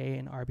going to stay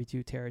in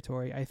RB2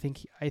 territory. I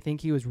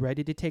think he was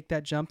ready to take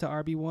that jump to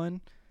RB1.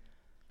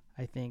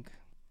 I think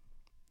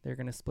they're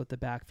going to split the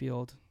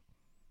backfield,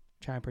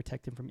 try and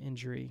protect him from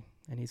injury,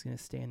 and he's going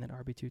to stay in that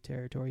RB2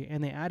 territory.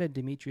 And they added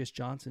Demetrius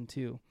Johnson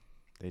too.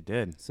 They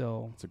did.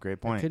 So that's a great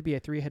it point. could be a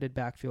 3-headed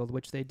backfield,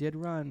 which they did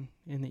run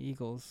in the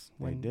Eagles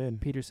when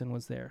Peterson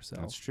was there. So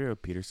that's true.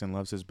 Peterson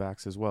loves his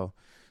backs as well.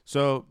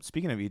 So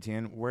speaking of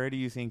Etienne, where do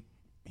you think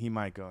he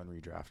might go in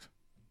redraft?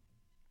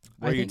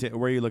 Where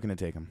are you looking to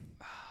take him?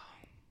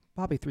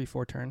 Probably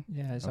 3-4 turn.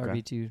 Yeah, it's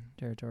Okay. RB2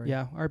 territory.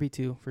 Yeah,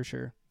 RB2 for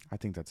sure. I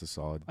think that's a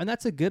solid. And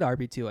that's a good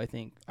RB2, I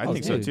think. I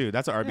think so too.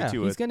 That's an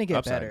RB2. He's going to get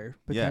upside. better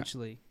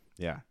potentially.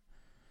 Yeah.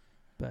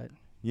 But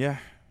Yeah.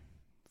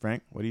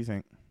 Frank, what do you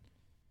think?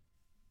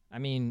 I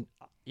mean,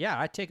 yeah,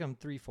 I'd take him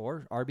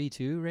 3-4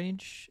 RB2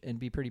 range and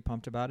be pretty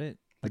pumped about it.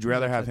 Would you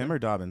rather have him or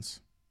Dobbins?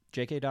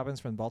 J.K.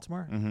 Dobbins from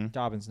Baltimore? Mm-hmm.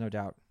 Dobbins, no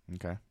doubt.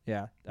 Okay.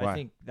 Yeah, Why? I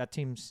think that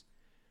team's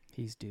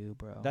he's due,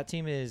 bro. that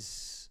team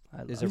is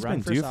a He's run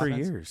been first due for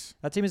offense. years.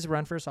 That team is a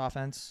run first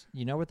offense.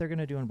 You know what they're going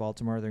to do in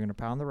Baltimore? They're going to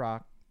pound the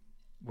rock,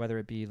 whether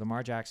it be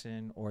Lamar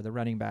Jackson or the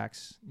running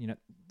backs.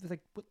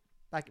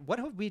 What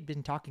have we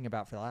been talking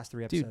about for the last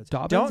 3 episodes?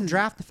 Dobbins Don't is-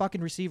 draft the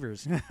fucking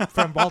receivers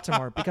from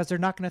Baltimore because they're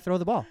not going to throw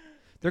the ball.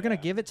 They're going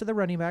to give it to the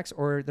running backs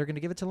or they're going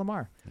to give it to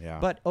Lamar. Yeah.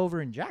 But over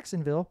in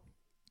Jacksonville,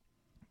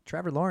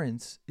 Trevor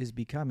Lawrence is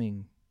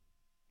becoming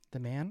the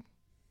man,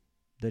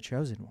 the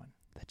chosen one.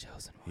 the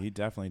chosen one. he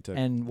definitely took.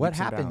 And what leaps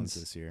and bounds happens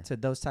this year? to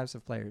those types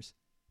of players?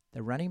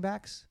 The running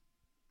backs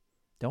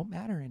don't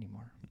matter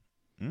anymore.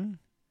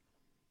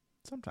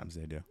 Sometimes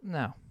they do.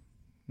 No.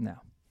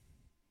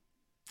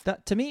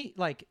 To me,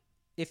 like,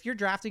 if you're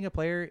drafting a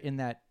player in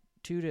that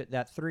 2,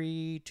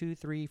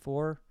 3,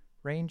 4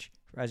 range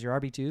as your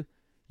RB2,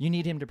 you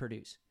need him to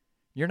produce.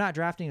 You're not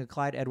drafting a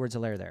Clyde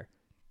Edwards-Helaire there.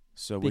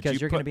 So Because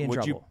you're gonna be in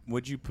trouble.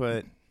 Would you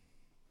put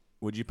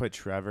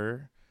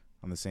Trevor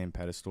on the same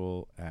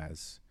pedestal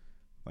as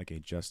like a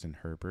Justin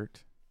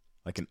Herbert,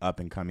 like an up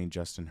and coming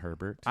Justin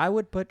Herbert? I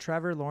would put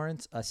Trevor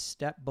Lawrence a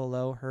step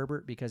below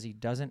Herbert because he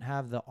doesn't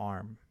have the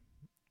arm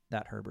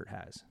that Herbert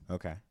has.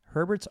 Okay.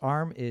 Herbert's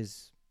arm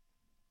is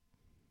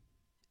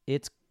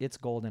it's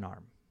golden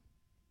arm.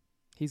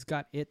 He's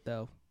got it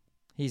though.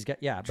 He's got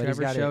but Trevor he's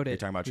got showed You're it.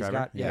 talking about He's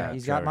Trevor? got,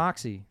 he's Trevor. got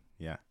moxie.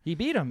 Yeah. He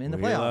beat him in the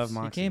We love playoffs. He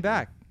moxie, came man.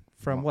 back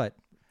from Well-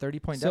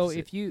 30-point So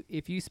deficit.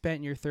 if you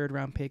spent your 3rd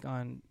round pick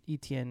on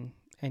Etienne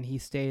and he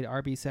stayed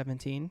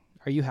RB17,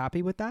 are you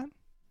happy with that?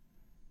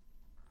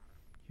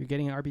 You're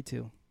getting an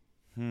RB2.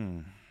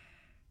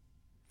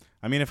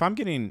 I mean, if I'm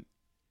getting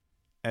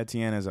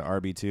Etienne as an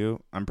RB2,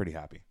 I'm pretty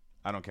happy.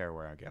 I don't care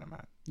where I get him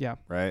at. Yeah.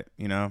 Right?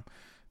 I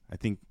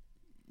think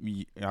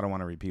I don't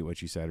want to repeat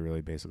what you said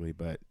really basically,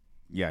 but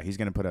yeah, he's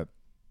going to put up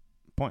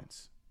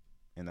points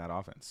in that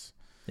offense.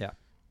 Yeah.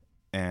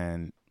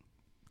 And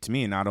to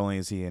me, not only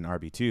is he an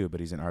RB2, but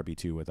he's an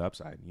RB2 with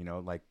upside.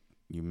 Like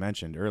you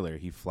mentioned earlier,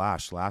 he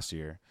flashed last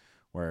year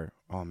where,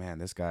 oh man,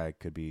 this guy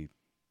could be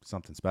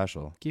something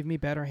special. Give me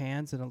better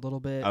hands and a little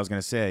bit. I was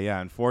gonna say, yeah.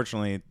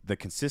 Unfortunately, the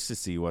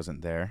consistency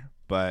wasn't there,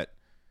 but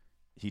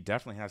he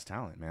definitely has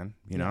talent, man.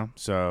 You know,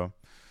 so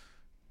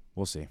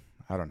we'll see.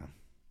 I don't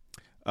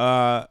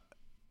know.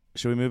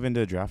 Should we move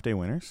into draft day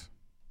winners?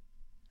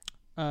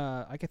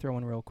 I could throw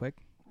one real quick.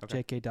 Okay.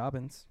 J.K.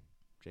 Dobbins.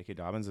 J.K.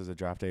 Dobbins is a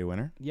draft day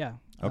winner. Yeah.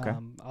 Okay.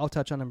 I'll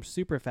touch on him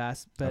super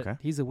fast, but Okay.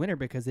 he's a winner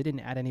because they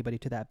didn't add anybody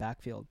to that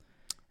backfield.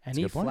 And That's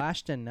a he good point.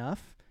 flashed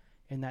enough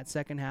in that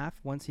second half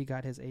once he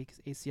got his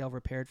ACL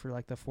repaired for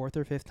like the fourth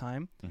or fifth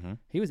time. Mm-hmm.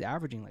 He was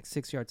averaging like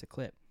 6 yards a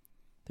clip.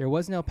 There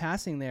was no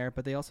passing there,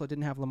 but they also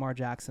didn't have Lamar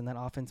Jackson. That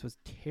offense was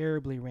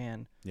terribly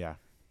ran Yeah.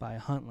 by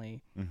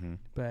Huntley. Mm-hmm.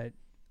 But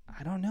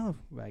I don't know.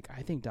 Like,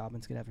 I think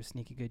Dobbins could have a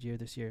sneaky good year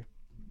this year.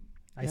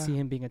 I Yeah. see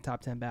him being a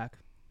top 10 back.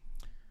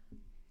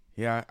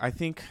 Yeah, I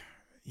think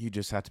you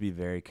just have to be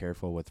very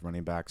careful with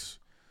running backs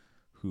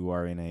who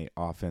are in a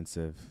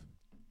offensive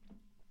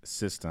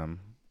system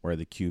where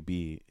the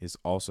QB is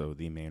also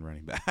the main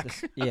running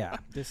back. Yeah.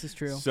 This is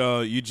true.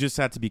 So you just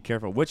have to be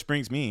careful, which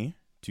brings me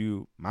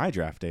to my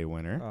draft day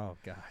winner. Oh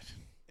God.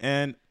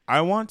 And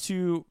I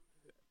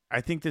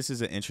think this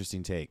is an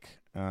interesting take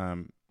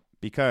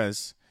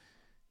because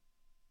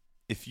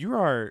if you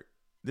are,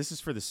 this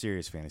is for the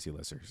serious fantasy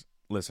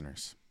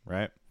listeners,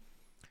 right?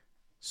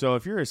 So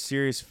if you're a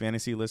serious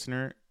fantasy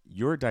listener,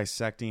 you're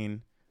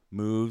dissecting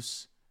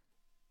moves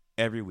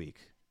every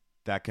week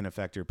that can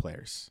affect your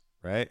players,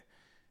 right?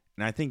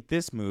 And I think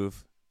this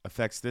move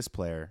affects this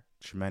player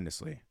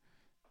tremendously.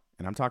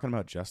 And I'm talking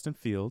about Justin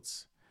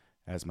Fields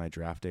as my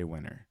draft day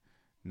winner.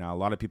 Now, a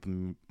lot of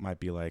people might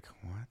be like,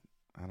 "What?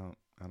 I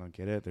don't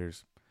get it."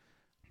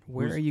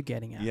 Where are you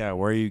getting at? Yeah,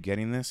 where are you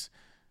getting this?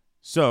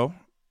 So,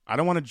 I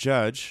don't want to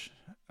judge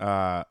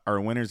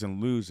our winners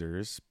and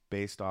losers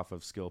based off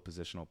of skill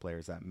positional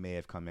players that may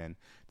have come in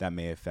that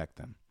may affect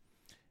them.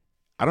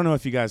 I don't know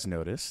if you guys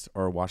noticed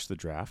or watched the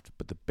draft,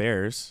 but the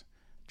Bears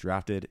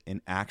drafted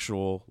an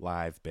actual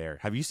live bear.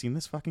 Have you seen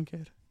this fucking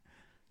kid?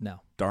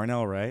 No.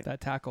 Darnell Wright.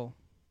 That tackle.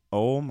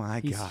 Oh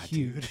my He's God,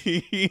 huge.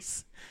 dude.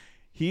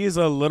 He is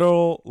a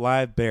little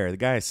live bear. The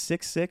guy is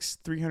 6'6",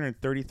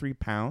 333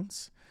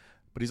 pounds,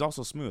 but he's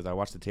also smooth. I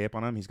watched the tape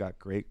on him. He's got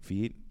great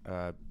feet,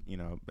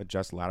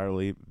 adjusts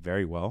laterally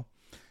very well.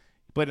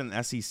 He played in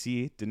the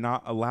SEC, did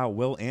not allow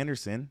Will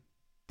Anderson,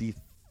 the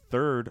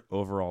third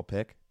overall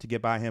pick, to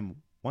get by him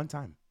one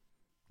time.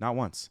 Not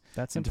once.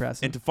 That's And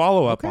impressive. to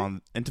follow up Okay.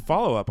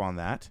 on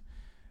that,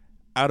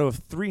 out of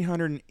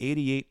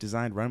 388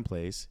 designed run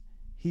plays,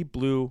 he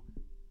blew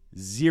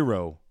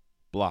 0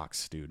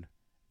 blocks, dude.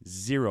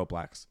 0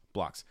 blocks.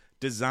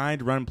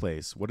 Designed run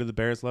plays. What do the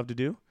Bears love to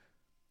do?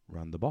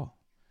 Run the ball.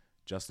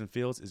 Justin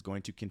Fields is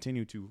going to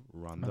continue to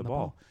run the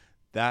ball.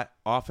 That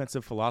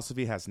offensive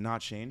philosophy has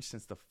not changed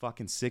since the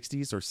fucking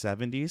 60s or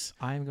 70s.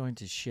 I'm going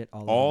to shit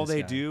all over All this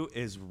they guy. do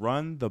is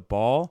run the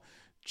ball.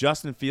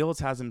 Justin Fields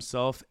has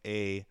himself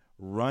a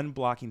run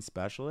blocking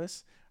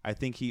specialist. I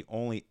think he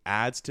only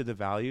adds to the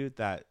value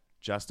that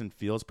Justin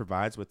Fields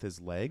provides with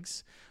his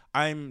legs.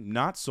 I'm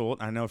not sold.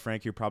 I know,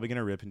 Frank, you're probably going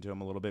to rip into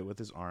him a little bit with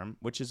his arm,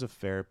 which is a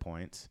fair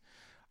point.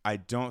 I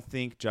don't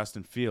think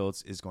Justin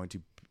Fields is going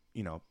to,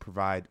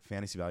 provide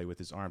fantasy value with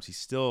his arms. He's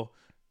still,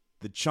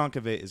 the chunk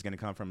of it is going to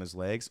come from his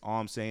legs.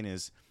 All I'm saying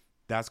is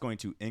that's going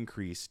to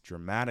increase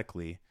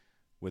dramatically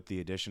with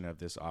the addition of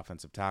this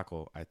offensive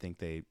tackle. I think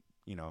they,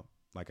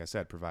 like I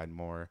said, provide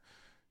more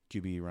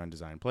QB run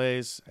design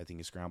plays. I think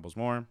he scrambles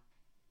more.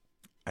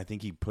 I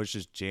think he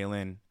pushes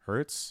Jalen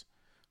Hurts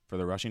for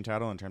the rushing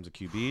title in terms of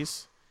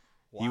QBs.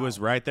 He was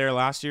right there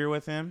last year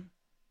with him.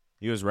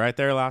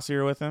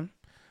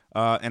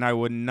 And I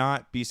would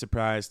not be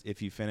surprised if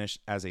he finished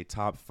as a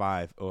top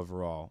 5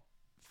 overall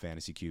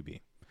fantasy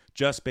QB,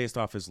 just based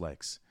off his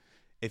legs.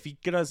 If he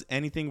does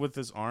anything with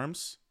his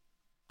arms,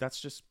 that's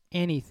just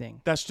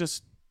Anything. an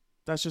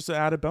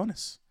added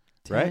bonus,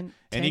 right?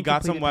 And he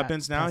got some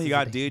weapons now. He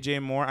got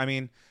DJ Moore. I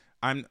mean,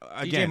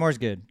 DJ Moore's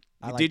good.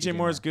 I like DJ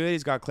Moore's good.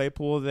 He's got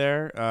Claypool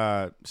there.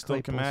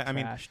 Still Claypool's I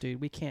mean, trash,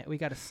 dude. We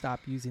got to stop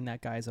using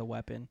that guy as a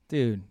weapon.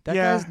 Dude, that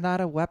Yeah. guy's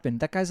not a weapon.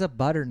 That guy's a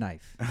butter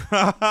knife. He's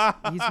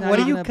not What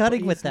are even you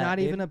cutting with he's that, not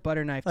dude? even a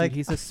butter knife, Like- dude.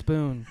 He's a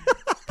spoon.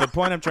 the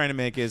point I'm trying to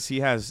make is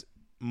he has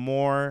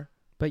more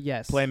But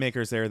yes,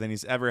 playmakers there than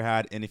he's ever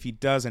had, and if he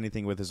does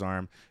anything with his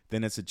arm,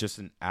 then it's just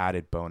an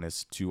added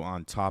bonus to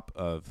on top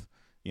of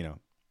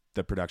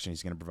the production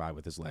he's going to provide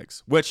with his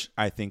legs, which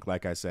I think,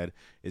 like I said,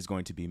 is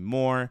going to be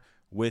more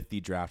with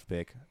the draft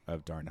pick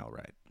of Darnell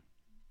Wright.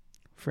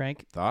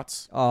 Frank,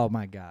 Thoughts? Oh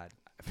my God.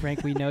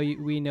 we know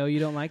you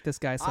don't like this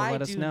guy, so I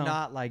let us do know.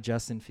 not like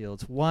Justin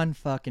Fields one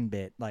fucking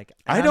bit. Like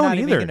I I'm don't not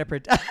even either. gonna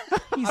pretend.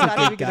 He's a not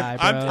good even gonna- guy,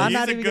 bro. I'm he's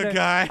not a even good gonna-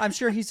 guy. I'm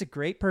sure he's a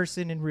great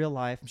person in real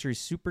life. I'm sure he's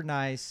super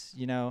nice.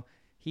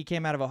 He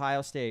came out of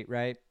Ohio State,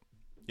 right?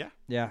 Yeah.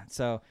 Yeah.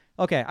 So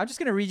okay, I'm just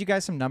gonna read you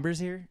guys some numbers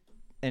here,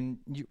 and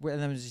then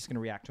I'm just gonna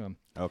react to him.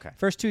 Okay.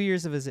 First 2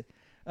 years of his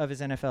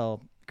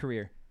NFL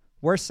career,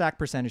 worst sack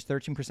percentage,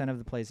 13% of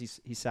the plays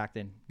he's sacked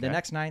in. The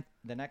Okay.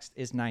 next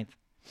is ninth.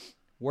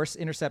 Worst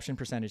interception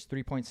percentage,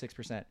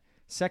 3.6%.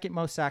 Second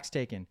most sacks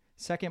taken.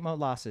 Second most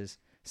losses.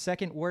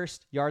 second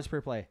worst yards per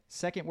play,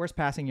 second worst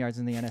passing yards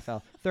in the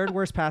NFL, third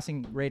worst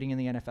passing rating in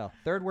the NFL,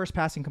 third worst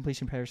passing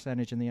completion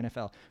percentage in the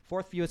NFL,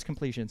 fourth fewest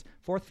completions,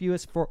 fourth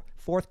fewest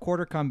fourth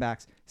quarter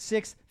comebacks,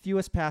 sixth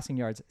fewest passing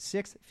yards,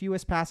 sixth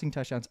fewest passing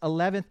touchdowns,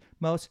 11th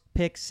most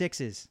pick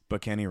sixes.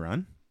 But can he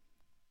run?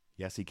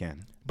 Yes, he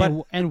can. But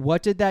and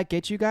what did that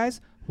get you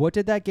guys? What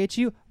did that get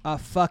you? A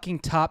fucking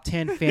top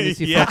 10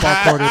 fantasy Yeah.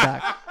 football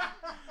quarterback.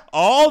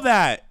 All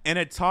that and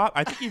a top.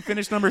 I think he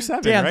finished number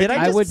 7. Damn, right? did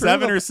I just 7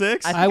 prove or a-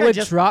 6? I I think would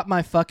just- drop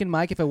my fucking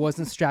mic if it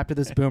wasn't strapped to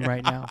this boom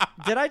right now.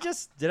 did I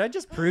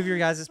just prove your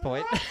guys'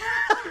 point?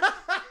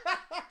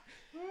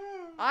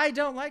 I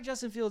don't like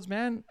Justin Fields,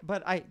 man,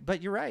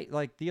 but you're right.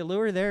 Like the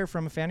allure there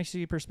from a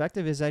fantasy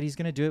perspective is that he's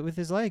going to do it with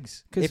his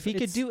legs. 'Cause If he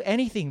could it's- do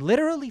anything,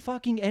 literally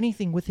fucking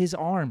anything with his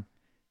arm,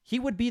 he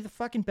would be the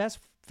fucking best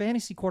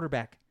fantasy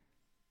quarterback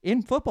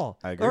in football.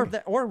 I agree.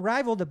 Or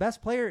rival the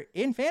best player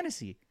in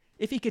fantasy.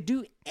 If he could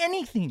do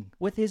anything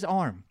with his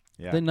arm.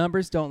 Yeah. The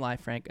numbers don't lie,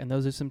 Frank, and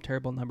those are some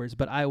terrible numbers.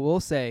 But I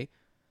will say,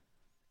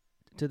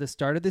 to the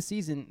start of the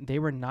season, they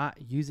were not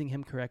using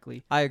him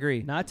correctly. I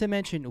agree. Not to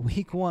mention,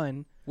 week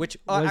 1 Which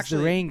was actually,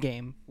 the rain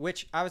game.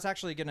 which I was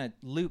actually gonna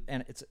loop,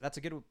 and that's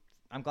a good.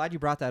 I'm glad you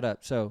brought that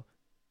up. So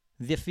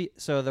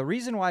the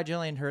reason why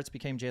Jalen Hurts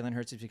became Jalen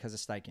Hurts is because of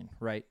Steichen,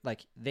 right?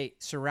 Like they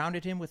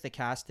surrounded him with the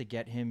cast to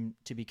get him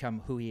to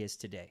become who he is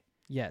today,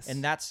 Yes.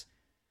 and that's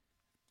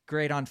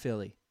great on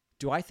Philly.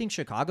 Do I think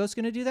Chicago's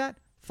gonna do that?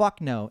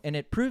 Fuck no. And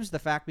it proves the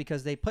fact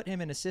because they put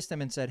him in a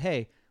system and said,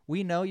 hey,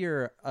 we know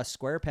you're a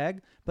square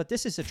peg, but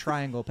this is a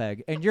triangle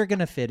peg, and you're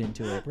gonna fit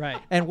into it.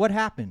 Right. And what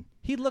happened?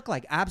 He looked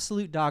like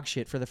absolute dog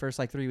shit for the first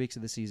 3 weeks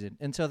of the season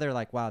until they're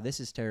like, wow, this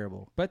is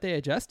terrible. But they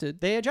adjusted.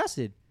 They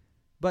adjusted.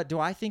 But do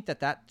I think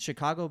that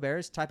Chicago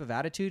Bears type of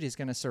attitude is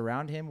going to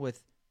surround him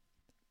with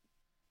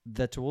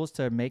the tools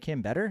to make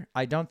him better?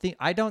 I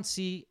don't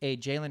see a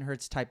Jalen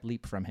Hurts type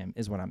leap from him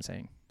is what I'm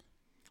saying.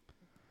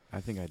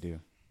 I think I do.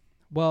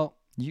 Well,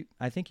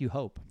 I think you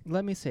hope.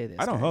 let me say this.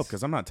 I don't guys. hope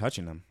because I'm not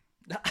touching him.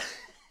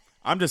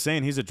 I'm just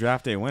saying he's a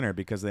draft day winner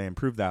because they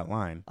improved that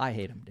line, I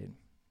hate him, dude.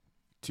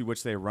 to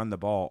which they run the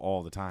ball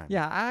all the time.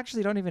 Yeah, I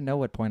actually don't even know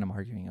what point I'm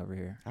arguing over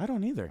here. I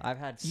don't either. I've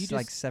had You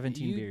like just-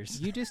 17 you, beers.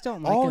 You just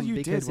don't like All him you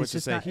because did it's was to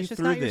just say, not, he it's just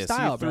threw not your this, he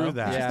style, threw bro.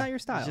 that. It's Yeah. just not your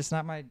style. It's just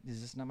not my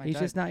He's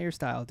type. just not your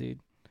style, dude.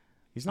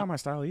 He's not my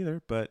style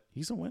either, but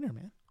he's a winner,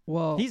 man.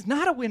 Well, He's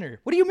not a winner.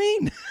 What do you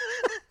mean?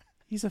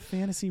 He's a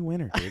fantasy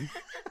winner, dude.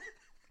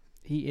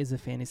 he is a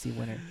fantasy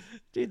winner.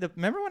 Dude,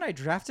 remember when I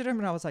drafted him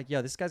and I was like,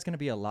 yo, this guy's going to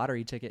be a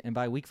lottery ticket. And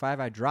by week 5,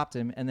 I dropped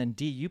him. And then,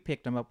 D, you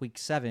picked him up week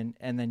 7.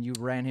 And then you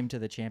ran him to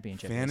the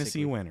championship. Fantasy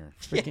basically. winner.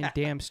 Freaking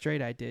damn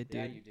straight I did,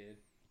 dude. Yeah, you did.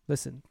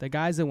 Listen, the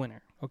guy's a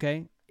winner,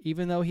 okay?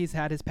 Even though he's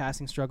had his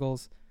passing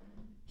struggles,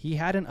 he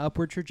had an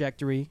upward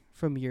trajectory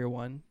from year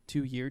 1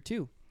 to year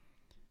 2.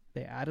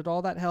 They added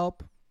all that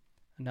help.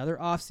 Another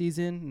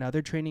offseason,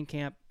 another training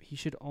camp. He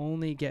should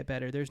only get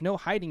better. There's no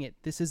hiding it.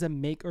 This is a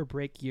make or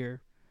break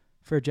year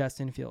for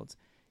Justin Fields.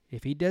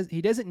 If he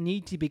doesn't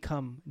need to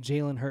become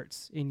Jalen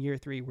Hurts in year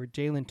 3, where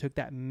Jalen took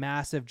that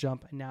massive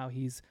jump and now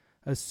he's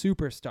a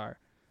superstar.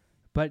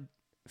 But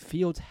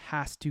Fields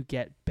has to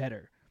get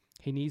better.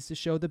 He needs to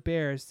show the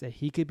Bears that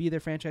he could be their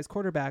franchise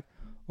quarterback,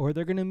 or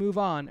they're going to move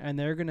on and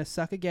they're going to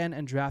suck again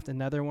and draft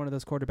another one of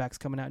those quarterbacks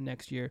coming out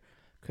next year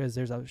because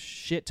there's a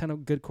shit ton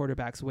of good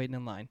quarterbacks waiting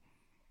in line.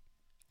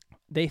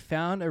 They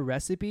found a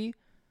recipe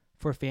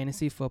for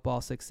fantasy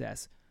football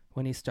success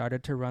when he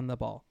started to run the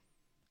ball.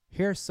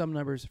 Here are some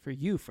numbers for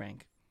you,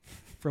 Frank.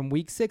 From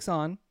week 6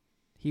 on,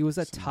 he was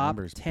a Some top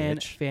numbers, 10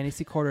 bitch.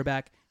 fantasy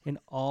quarterback in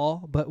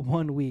all but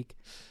 1 week.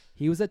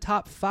 He was a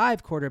top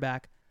 5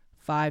 quarterback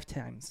 5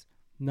 times.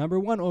 Number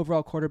 1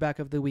 overall quarterback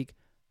of the week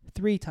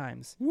 3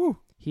 times. Woo.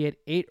 He had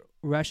 8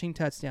 rushing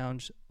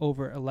touchdowns,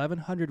 over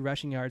 1,100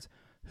 rushing yards.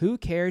 Who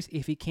cares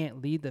if he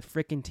can't lead the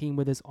freaking team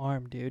with his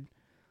arm, dude?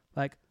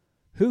 Like,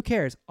 who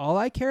cares? All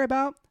I care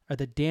about are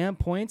the damn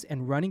points,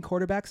 and running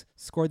quarterbacks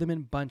score them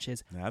in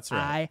bunches. That's right.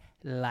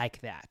 I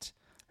like that,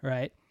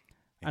 right?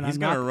 And and he's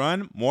I'm going to not-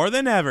 run more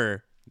than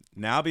ever.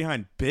 Now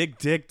behind Big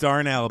Dick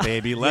Darnell,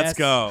 baby. Let's Yes.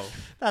 go.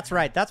 That's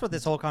right. That's what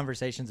this whole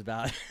conversation's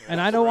about. And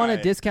I don't want right.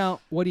 to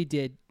discount what he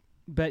did,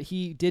 but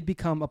he did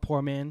become a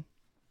poor man,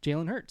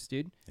 Jalen Hurts,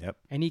 dude. Yep.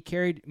 And he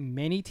carried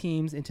many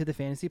teams into the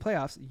fantasy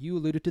playoffs. You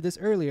alluded to this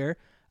earlier.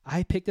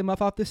 I picked him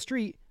up off the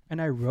street,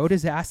 and I rode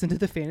his ass into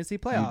the fantasy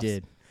playoffs. You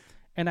did.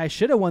 And I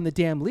should have won the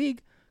damn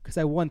league because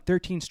I won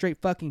 13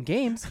 straight fucking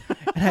games,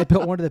 and I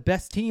built one of the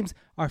best teams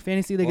our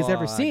fantasy league has Oh,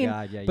 ever seen.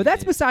 God, yeah, you but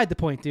that's did. beside the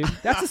point, dude.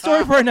 That's a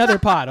story for another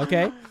pod,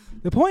 okay?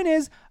 The point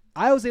is,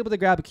 I was able to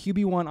grab a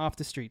QB1 off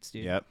the streets,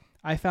 dude. Yep.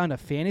 I found a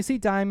fantasy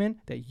diamond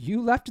that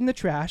you left in the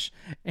trash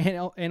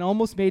and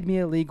almost made me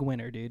a league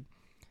winner, dude.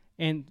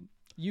 And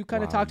you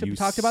kind of Wow, talked you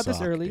about this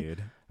suck, early.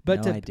 dude.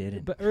 But No, I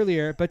didn't.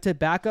 But to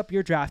back up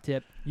your draft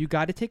tip, you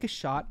got to take a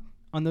shot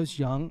on those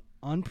young,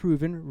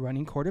 unproven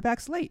running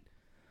quarterbacks late.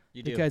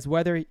 You do. Because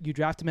whether you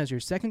draft them as your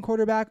second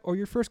quarterback or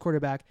your first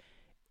quarterback,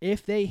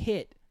 if they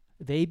hit,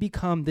 they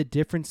become the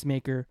difference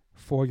maker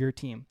for your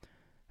team.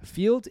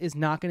 Fields is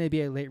not going to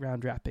be a late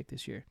round draft pick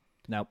this year.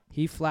 Nope.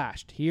 He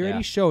flashed. He already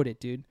Yeah. showed it,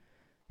 dude.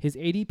 His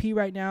ADP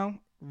right now,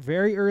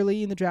 very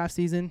early in the draft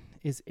season,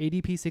 is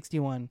ADP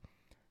 61,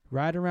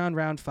 right around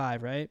round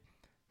 5, right?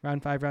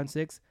 Round 5, round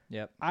 6.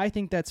 Yep. I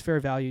think that's fair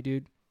value,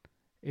 dude.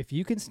 If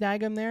you can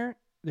snag him there,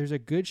 there's a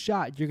good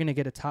shot you're going to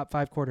get a top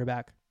 5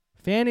 quarterback,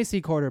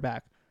 fantasy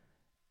quarterback.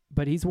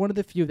 But he's one of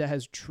the few that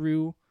has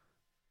true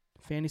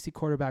fantasy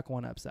quarterback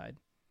 1 upside.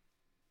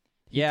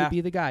 He Yeah. could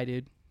be the guy,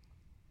 dude.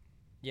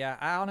 Yeah,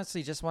 I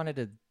honestly just wanted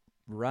to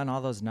run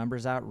all those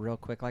numbers out real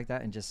quick like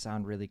that and just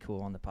sound really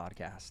cool on the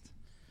podcast.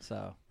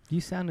 So, You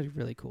sounded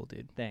really cool,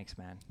 dude. thanks,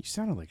 man. You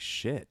sounded like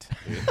shit.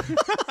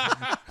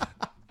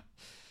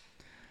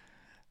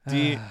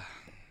 D,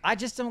 I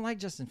just don't like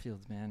Justin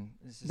Fields, man.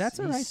 That's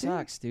all right, He dude.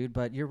 sucks, dude.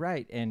 But you're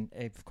right, and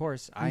of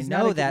course, I He's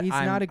know not a- that he's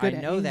not a good-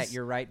 I know that he's-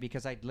 you're right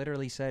because I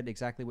literally said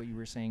exactly what you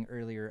were saying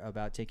earlier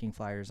about taking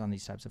flyers on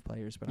these types of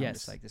players. But I'm Yes.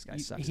 just like, this guy He-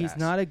 sucks. He's ass.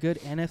 not a good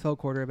NFL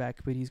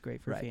quarterback, but he's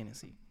great for Right.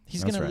 fantasy.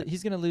 He's That's gonna right.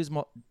 he's gonna lose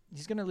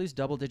he's gonna lose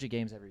double-digit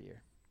games every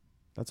year.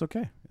 that's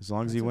okay. As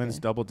long as he That's wins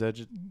okay.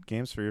 double-digit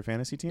games for your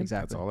fantasy team,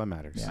 Exactly. that's all that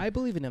matters. I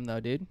believe in him, though,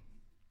 dude.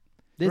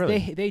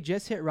 Really? They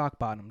just hit rock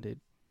bottom, dude.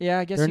 Yeah,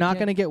 I guess They're you not can't-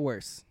 going to get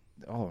worse.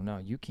 Oh no,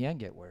 you can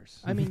get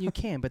worse. I mean, you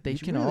can, but they You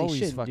can really always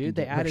shouldn't, fucking dude.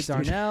 They get added worse, dude.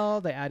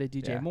 Darnell. They added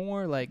DJ Yeah.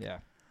 Moore. Like Yeah.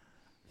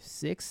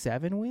 6,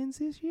 7 wins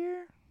this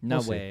year. No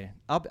We'll see. way.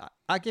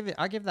 I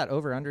give that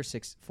over under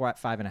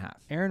 5.5.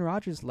 Aaron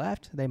Rodgers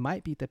left. They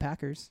might beat the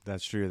Packers.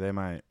 That's true. They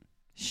might.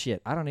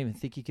 Shit, I don't even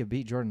think he could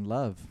beat Jordan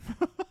Love.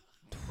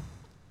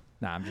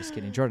 Nah, I'm just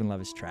kidding. Jordan Love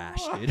is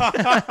trash, dude.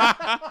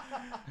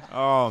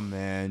 Oh,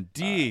 man.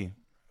 D,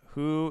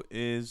 who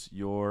is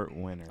your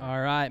winner?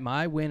 All right,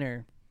 my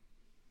winner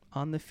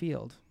on the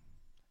field,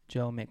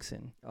 Joe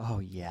Mixon. Oh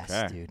yes,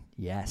 Okay. dude.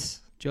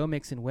 Yes. Joe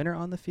Mixon, winner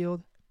on the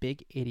field,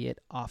 big idiot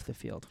off the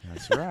field.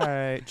 That's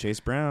right. Chase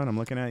Brown, I'm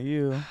looking at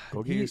you.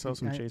 Go get He- yourself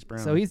some I- Chase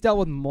Brown. So he's dealt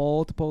with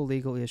multiple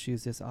legal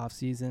issues this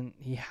offseason.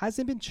 He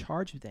hasn't been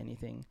charged with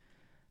anything,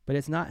 but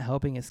it's not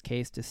helping his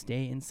case to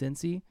stay in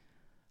Cincy.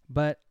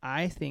 But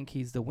I think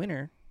he's the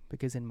winner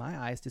because in my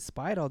eyes,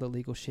 despite all the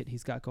legal shit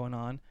he's got going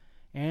on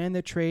and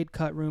the trade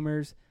cut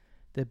rumors,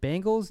 the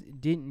Bengals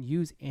didn't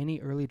use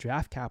any early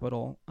draft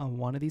capital on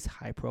one of these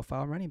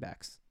high-profile running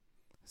backs.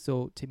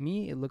 So to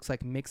me, it looks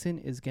like Mixon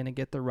is going to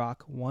get the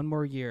rock one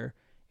more year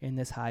in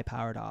this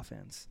high-powered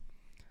offense.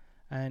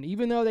 And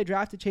even though they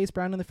drafted Chase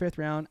Brown in the 5th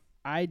round,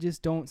 I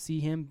just don't see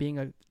him being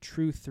a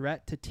true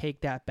threat to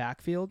take that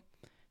backfield.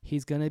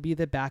 He's going to be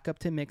the backup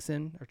to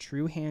Mixon, a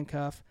true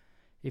handcuff.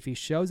 If he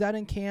shows out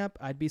in camp,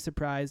 I'd be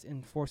surprised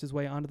and force his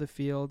way onto the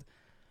field.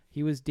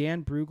 He was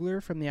Dan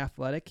Brugler from The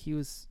Athletic. He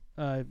was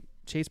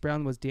Chase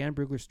Brown was Dan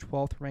Brugler's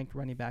 12th ranked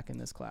running back in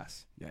this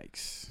class.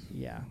 Yikes.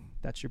 Yeah,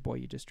 that's your boy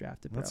you just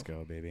drafted, bro. Let's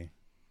go, baby.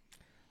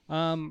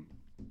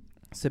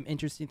 Some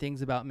interesting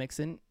things about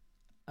Mixon.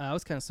 I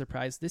was kind of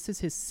surprised. This is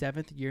his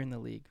 7th year in the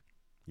league,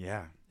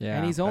 Yeah. Yeah.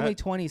 and he's only That-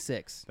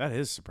 26. That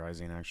is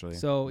surprising, actually.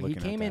 So he looking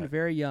at came in that.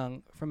 very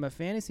young. From a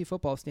fantasy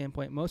football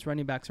standpoint, most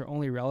running backs are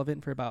only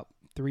relevant for about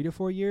 3 to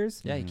 4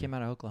 years. Yeah, he Mhm. came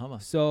out of Oklahoma.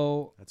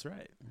 So That's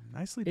right.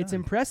 Nicely done. it's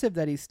impressive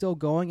that he's still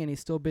going and he's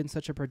still been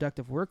such a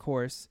productive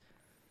workhorse,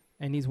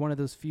 and he's one of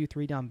those few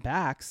 3-down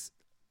backs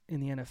in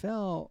the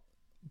NFL.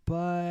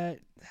 But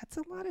that's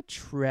a lot of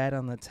tread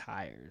on the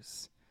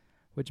tires,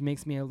 which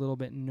makes me a little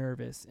bit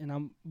nervous. And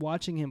I'm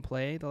watching him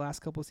play the last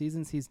couple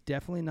seasons. He's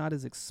definitely not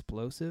as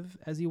explosive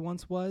as he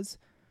once was.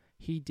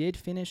 He did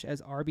finish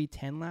as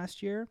RB10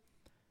 last year,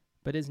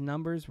 but his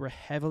numbers were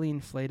heavily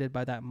inflated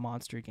by that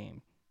monster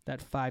game, that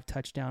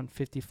 5-touchdown,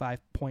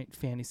 55-point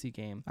fantasy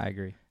game. I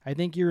agree. I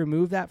think you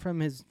remove that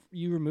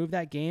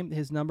game,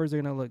 his numbers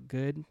are going to look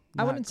good.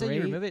 I wouldn't say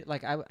you great. remove it.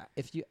 Like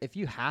if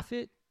you half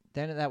it,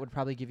 then that would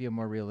probably give you a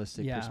more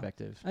realistic Yeah.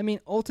 perspective. I mean,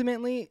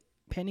 ultimately,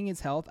 pending his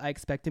health, I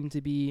expect him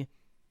to be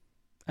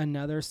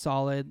another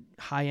solid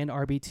high-end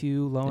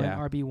RB2, low-end Yeah.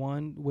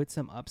 RB1 with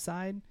some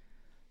upside.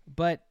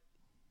 But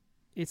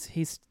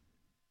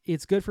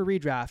it's good for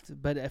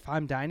redraft. But if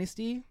I'm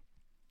Dynasty,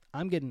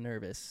 I'm getting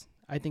nervous.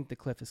 I think the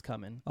cliff is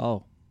coming.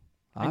 Oh,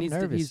 I'm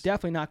nervous. He's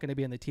definitely not going to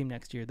be on the team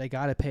next year. They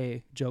got to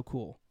pay Joe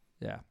Cool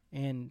yeah,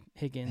 and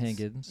Higgins,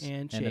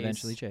 and Chase.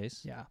 eventually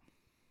Chase. Yeah.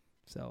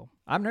 So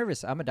I'm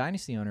nervous. I'm a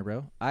dynasty owner,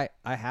 bro. I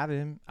have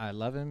him. I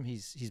love him.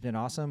 He's been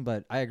awesome.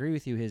 But I agree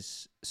with you.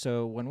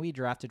 So when we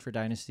drafted for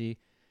dynasty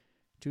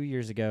 2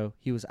 years ago,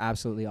 he was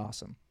absolutely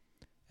awesome.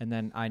 And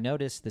then I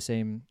noticed the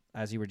same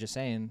as you were just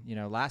saying.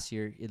 Last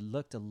year it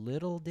looked a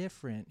little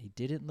different. He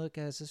didn't look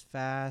as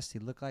fast. He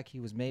looked like he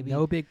was maybe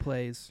no big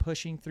plays.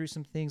 pushing through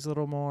some things a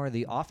little more.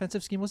 The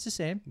offensive scheme was the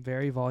same.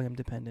 Very volume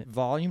dependent.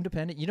 Volume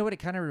dependent. You know what it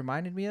kind of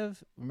reminded me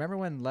of? Remember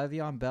when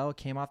Le'Veon Bell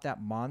came off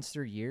that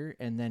monster year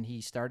and then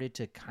he started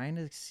to kind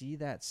of see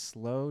that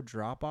slow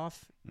drop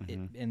off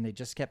and they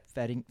just kept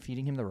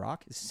feeding him the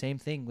rock? It's the same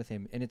thing with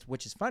him. And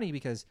which is funny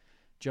because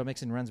Joe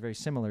Mixon runs very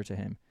similar to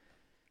him.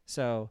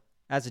 So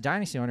as a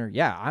dynasty owner,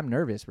 yeah, I'm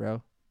nervous,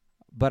 bro.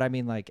 But I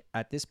mean, like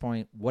at this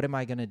point, what am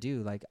I going to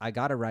do? Like I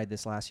got to ride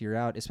this last year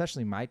out,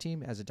 especially my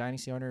team as a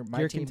dynasty owner.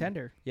 You're a team,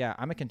 contender. Yeah,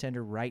 I'm a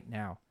contender right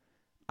now.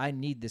 I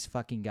need this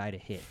fucking guy to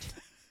hit.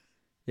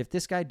 If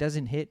this guy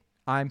doesn't hit,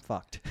 I'm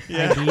fucked.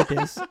 I need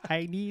this.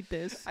 I need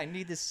this. I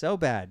need this so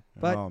bad.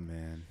 But oh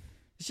man,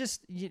 it's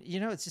just you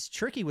know, it's just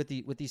tricky with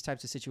these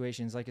types of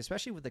situations, like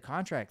especially with the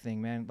contract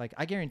thing, man. Like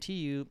I guarantee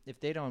you, if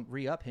they don't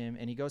re-up him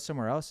and he goes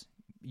somewhere else,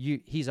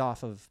 he's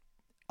off of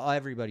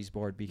everybody's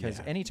board, because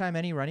anytime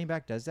any running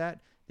back does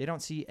that, they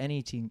don't see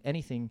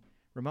anything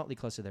remotely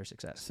close to their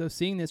success. So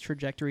seeing this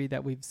trajectory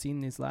that we've seen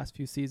these last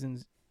few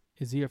seasons,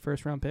 is he a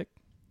first-round pick?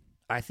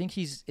 I think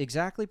he's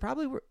exactly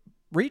probably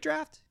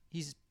redraft.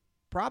 He's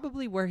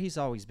probably where he's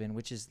always been,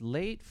 which is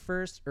late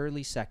first,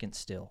 early second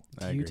still.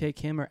 Do you take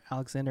him or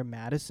Alexander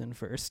Madison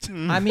first?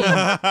 I mean,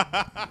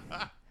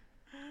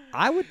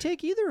 I would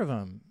take either of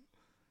them.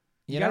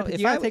 You know, you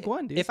gotta take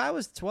one, dude. If I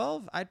was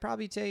 12, I'd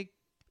probably take,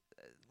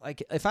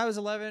 like, if I was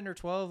 11 or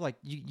 12, like,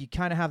 you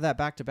kind of have that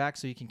back-to-back,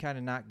 so you can kind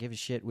of not give a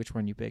shit which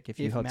one you pick if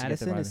you hope to get the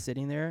Madison runner. is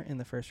sitting there in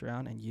the first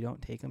round and you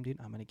don't take him, dude,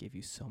 I'm going to give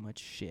you so much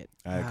shit.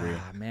 I agree.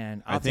 Ah,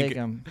 man, I I'll think- take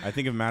him. I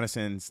think if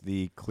Madison's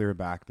the clear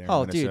back there in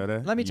Oh, Minnesota,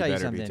 dude, let me tell you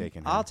better be something.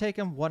 taking him. I'll take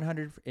him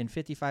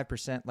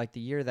 155%. Like the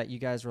year that you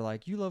guys were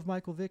like, you love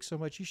Michael Vick so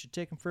much, you should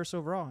take him first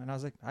overall. And I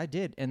was like, I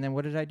did. And then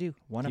what did I do?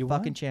 Won a You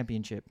fucking won.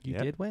 championship. You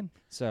Yep. did win.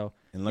 So,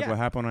 And look yeah. what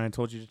happened when I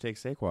told you to take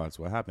Saquon.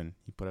 What happened?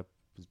 He put up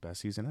his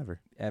best season ever.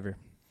 ever.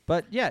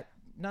 But yeah,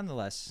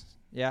 nonetheless,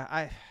 yeah,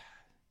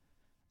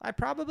 I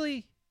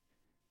probably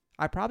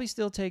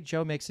still take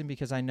Joe Mixon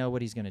because I know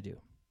what he's going to do.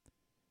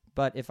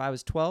 But if I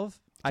was 12,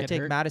 I'd Get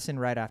take hurt? Madison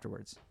right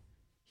afterwards.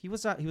 He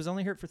was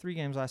only hurt for 3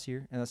 games last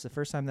year, and that's the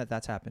first time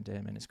that's happened to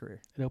him in his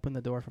career. It opened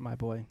the door for my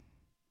boy,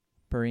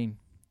 Perrine.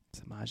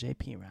 Samaje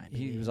Perine.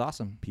 He was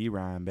awesome. P.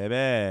 Ryan,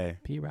 baby.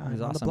 P. He Ryan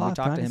was on the awesome.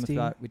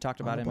 block. We talked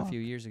about On him the a few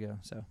block. years ago,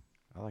 so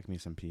I like me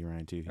some P.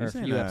 Ryan too. or a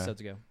few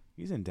episodes ago.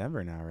 He's in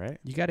Denver now, right?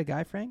 You got a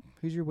guy, Frank?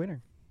 Who's your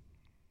winner?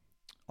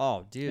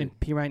 Oh, dude, And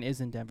P. Ryan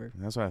is in Denver.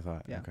 That's what I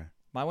thought. Yeah. Okay.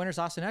 my winner's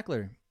Austin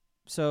Eckler.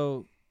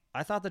 So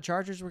I thought the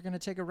Chargers were going to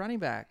take a running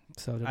back.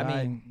 So did I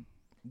mean,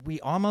 we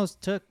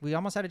almost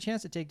had a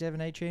chance to take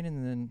Devin A. Chain,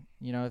 and then,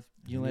 you know, if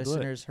you You blew it.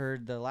 listeners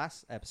heard the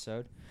last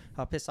episode,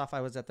 how pissed off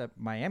I was that the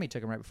Miami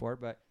took him right before.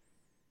 But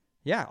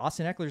yeah,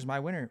 Austin Eckler's my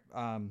winner.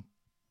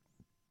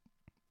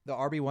 The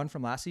RB1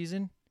 from last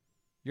season,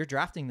 you're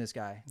drafting this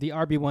guy. the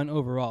RB1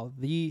 overall,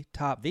 the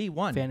top The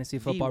one. fantasy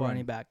football The one.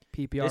 running back,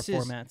 PPR This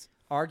is- formats.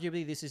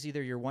 Arguably, this is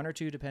either your 1 or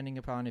 2, depending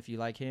upon if you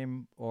like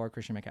him or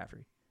Christian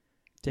McCaffrey.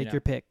 Take know.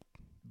 your pick.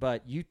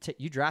 But you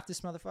draft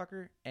this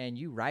motherfucker and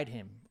you ride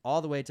him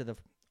all the way to the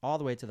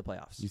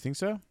playoffs. You think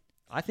so?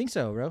 I think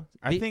so, bro.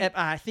 I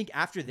think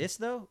after this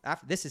though,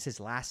 after this is his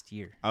last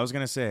year. I was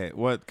gonna say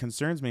what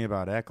concerns me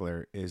about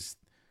Eckler is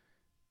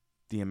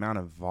the amount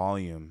of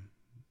volume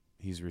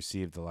he's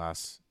received the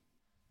last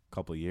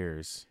couple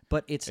years.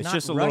 But it's It's not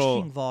just a rushing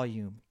little-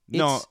 volume.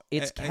 No,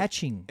 It's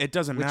catching. It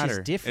doesn't Which is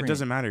matter. different. It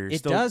doesn't matter. You're It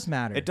still, does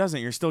matter. It doesn't.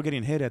 You're still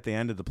getting hit at the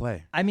end of the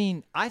play. I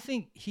mean, I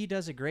think he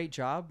does a great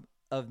job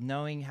of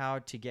knowing how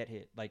to get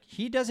hit. Like,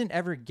 he doesn't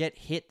ever get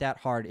hit that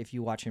hard if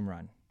you watch him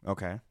run,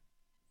 Okay.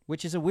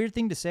 which is a weird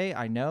thing to say,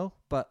 I know.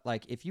 But,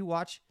 like, if you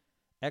watch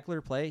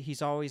Eckler play,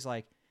 he's always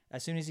like,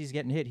 as soon as he's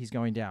getting hit, he's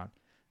going down.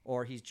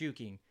 Or he's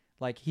juking.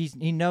 Like,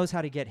 he knows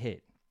how to get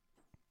hit.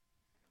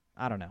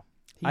 I don't know.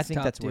 I He's think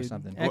tough, that's worth dude.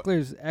 something.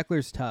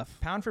 Eckler's tough.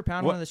 Pound for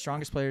pound, What- one of the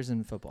strongest players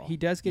in football. He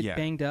does get Yeah.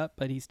 banged up,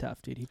 but he's tough,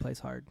 dude. He plays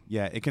hard.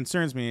 Yeah, it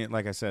concerns me,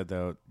 like I said,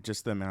 though,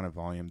 just the amount of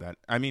volume that,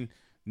 I mean,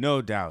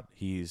 no doubt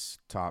he's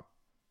top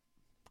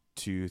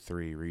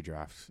 2-3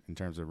 redraft in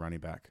terms of running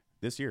back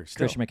this year. Still.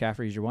 Christian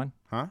McCaffrey is your one?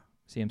 Huh?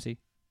 CMC?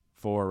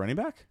 For running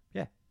back?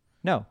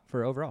 No,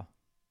 for overall.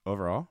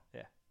 Overall?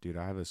 Yeah. Dude,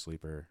 I have a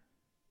sleeper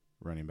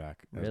running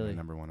back as Really? my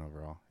number 1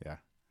 overall. Yeah.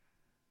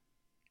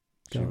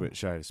 Go.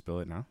 Should I spill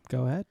it now?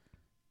 Go ahead.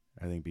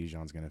 I think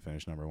Bijan's going to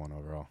finish number 1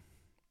 overall.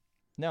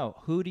 No,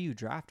 who do you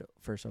draft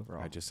first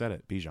overall? I just said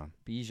it. Bijan.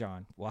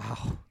 Bijan.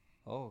 Wow.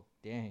 Oh,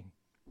 dang.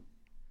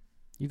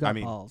 You got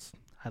mean- balls.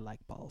 I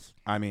like balls.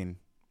 I mean,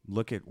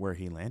 look at where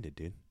he landed,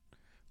 dude.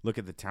 Look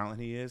at the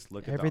talent he is.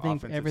 Look at Everything- the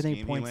offensive everything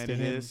scheme points he to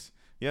landed him is.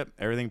 Yep,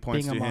 everything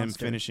points being to a him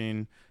monster.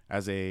 finishing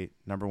as a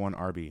number 1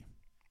 RB.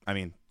 I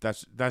mean,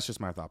 that's just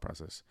my thought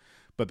process.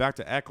 But back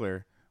to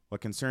Eckler,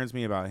 what concerns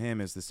me about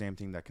him is the same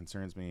thing that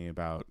concerns me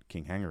about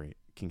King Henry.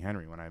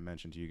 When I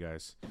mentioned to you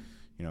guys,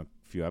 a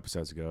few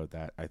episodes ago,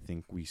 that I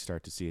think we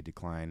start to see a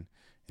decline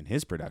in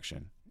his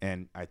production,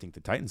 and I think the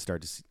Titans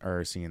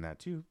are seeing that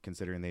too,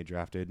 considering they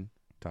drafted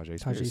Tajay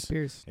Spears. Tajay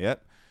Spears.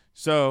 Yep.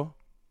 So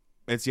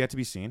it's yet to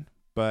be seen,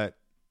 but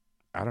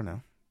I don't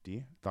know.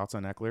 D, thoughts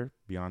on Eckler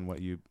beyond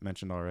what you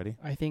mentioned already?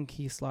 I think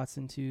he slots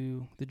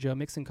into the Joe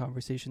Mixon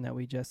conversation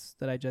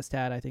that I just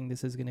had. I think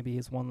this is going to be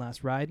his one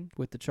last ride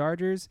with the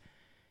Chargers.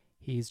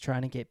 He's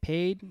trying to get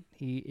paid.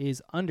 He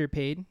is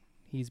underpaid.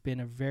 He's been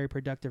a very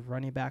productive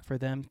running back for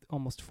them,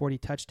 almost 40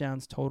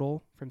 touchdowns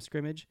total from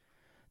scrimmage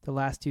the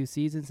last 2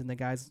 seasons, and the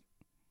guy's,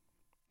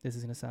 this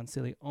is going to sound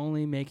silly,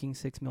 only making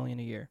 $6 million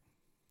a year.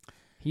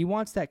 He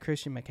wants that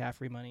Christian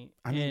McCaffrey money.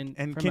 I mean,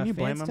 and from can a you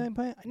fan blame him?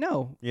 standpoint,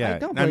 no, Yeah, I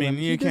don't blame him.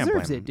 you He can't blame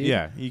deserves him. it, dude.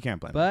 Yeah, you can't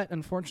blame him. But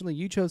unfortunately,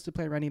 you chose to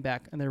play running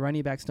back, and the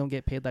running backs don't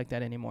get paid like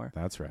that anymore.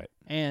 That's right.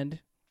 And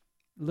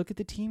look at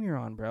the team you're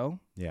on, bro.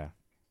 Yeah.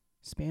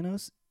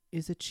 Spanos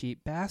is a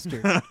cheap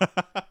bastard. All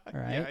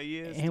right. Yeah, he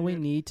is, and we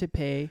dude. need to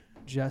pay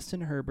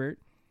Justin Herbert.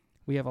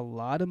 We have a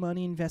lot of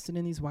money invested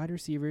in these wide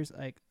receivers.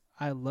 Like,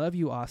 I love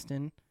you,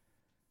 Austin,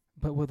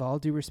 but with all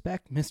due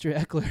respect, Mr.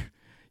 Eckler,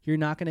 you're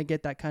not going to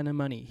get that kind of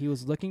money. He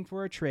was looking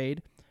for a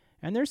trade,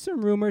 and there's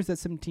some rumors that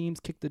some teams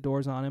kicked the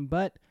doors on him,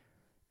 but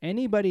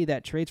anybody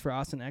that trades for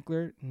Austin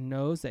Eckler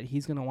knows that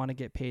he's going to want to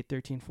get paid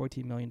 $13,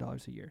 $14 million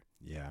a year.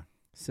 Yeah.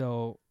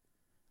 So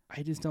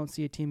I just don't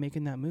see a team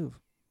making that move.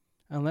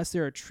 Unless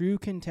they're a true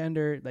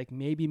contender, like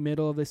maybe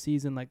middle of the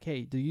season, like,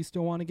 hey, do you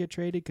still want to get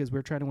traded? Because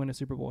we're trying to win a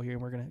Super Bowl here,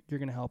 and you're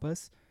gonna help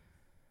us.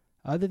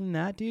 Other than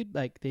that, dude,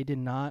 like they did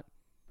not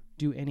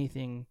do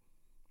anything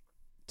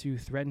to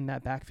threaten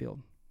that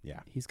backfield.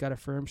 Yeah. He's got a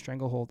firm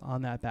stranglehold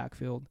on that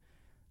backfield.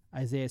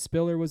 Isaiah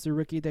Spiller was the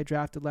rookie they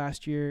drafted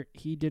last year.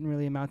 He didn't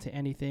really amount to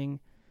anything.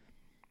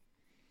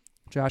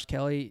 Josh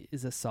Kelly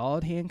is a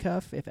solid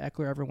handcuff if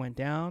Eckler ever went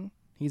down.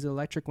 He's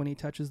electric when he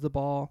touches the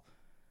ball.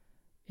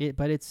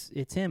 But it's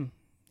him.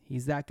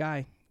 He's that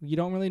guy. You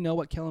don't really know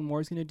what Kellen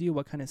Moore's going to do,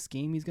 what kind of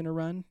scheme he's going to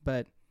run,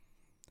 but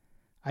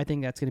I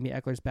think that's going to be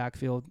Eckler's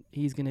backfield.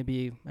 He's going to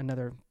be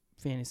another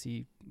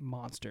fantasy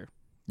monster.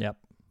 Yep.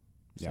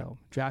 So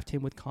draft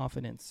him with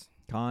confidence.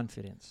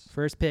 Confidence.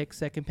 First pick,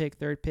 second pick,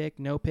 third pick,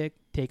 no pick,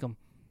 take him.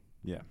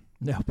 Yeah.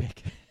 No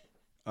pick.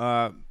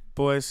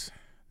 Boys,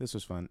 this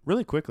was fun.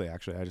 Really quickly,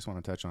 actually, I just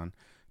want to touch on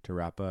to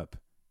wrap up.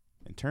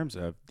 In terms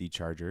of the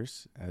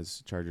Chargers,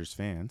 as Chargers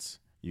fans,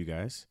 you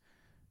guys,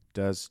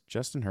 does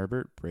Justin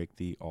Herbert break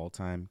the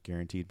all-time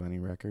guaranteed money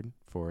record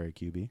for a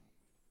QB?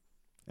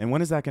 And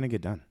when is that going to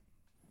get done?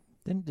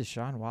 Didn't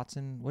Deshaun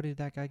Watson, what did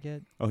that guy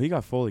get? Oh, he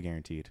got fully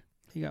guaranteed.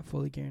 He got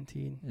fully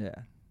guaranteed. Yeah.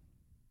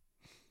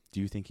 Do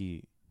you think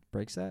he...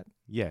 Breaks that?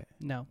 Yeah,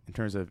 No. in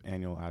terms of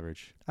annual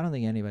average. I don't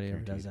think anybody ever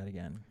Guaranteed. does that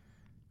again.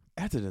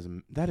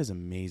 That is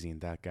amazing,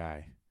 that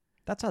guy.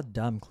 That's how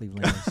dumb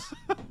Cleveland is.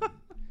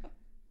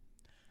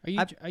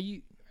 Are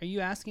you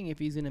asking if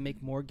he's going to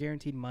make more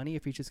guaranteed money,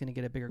 if he's just going to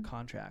get a bigger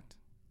contract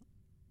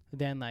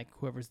than like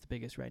whoever's the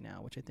biggest right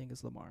now, which I think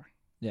is Lamar?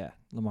 Yeah,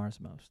 Lamar's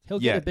most.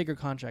 He'll Yeah. get a bigger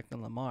contract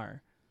than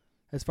Lamar.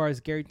 As far as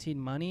guaranteed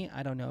money,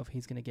 I don't know if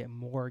he's going to get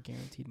more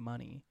guaranteed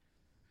money.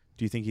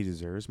 Do you think he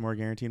deserves more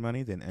guaranteed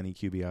money than any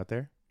QB out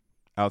there?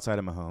 Outside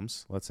of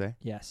Mahomes, let's say.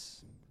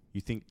 Yes.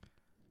 You think...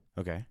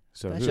 Okay,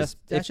 so That's who- just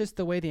That's just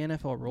the way the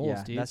NFL rolls,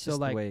 yeah, dude. that's So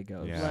just like, the way it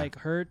goes. Yeah. like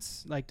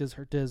Hurts, like does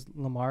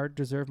Lamar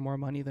deserve more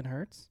money than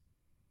Hurts?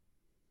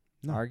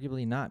 No.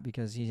 Arguably not,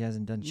 because he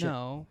hasn't done shit.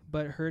 No,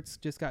 but Hurts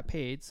just got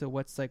paid. So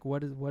what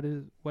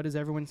does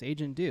everyone's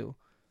agent do?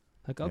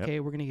 Like, Yep. okay,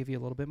 we're gonna give you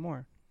a little bit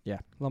more. Yeah.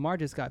 Lamar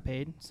just got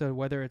paid. So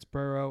whether it's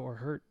Burrow or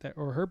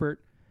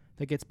Herbert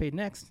that gets paid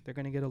next, they're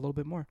gonna get a little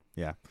bit more.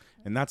 Yeah,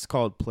 and that's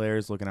called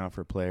players looking out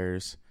for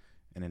players.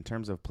 And in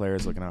terms of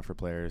players looking out for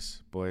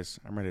players, boys,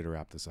 I'm ready to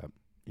wrap this up.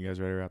 You guys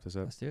ready to wrap this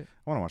up? Let's do it.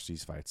 I want to watch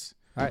these fights.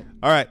 All right.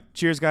 All right.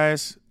 Cheers,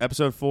 guys.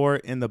 Episode 4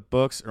 in the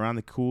books, around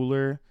the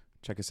cooler.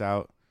 Check us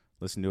out.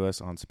 Listen to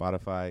us on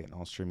Spotify and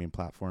all streaming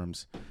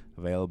platforms,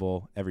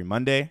 available every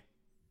Monday.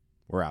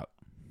 We're out.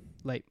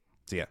 Like.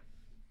 See ya.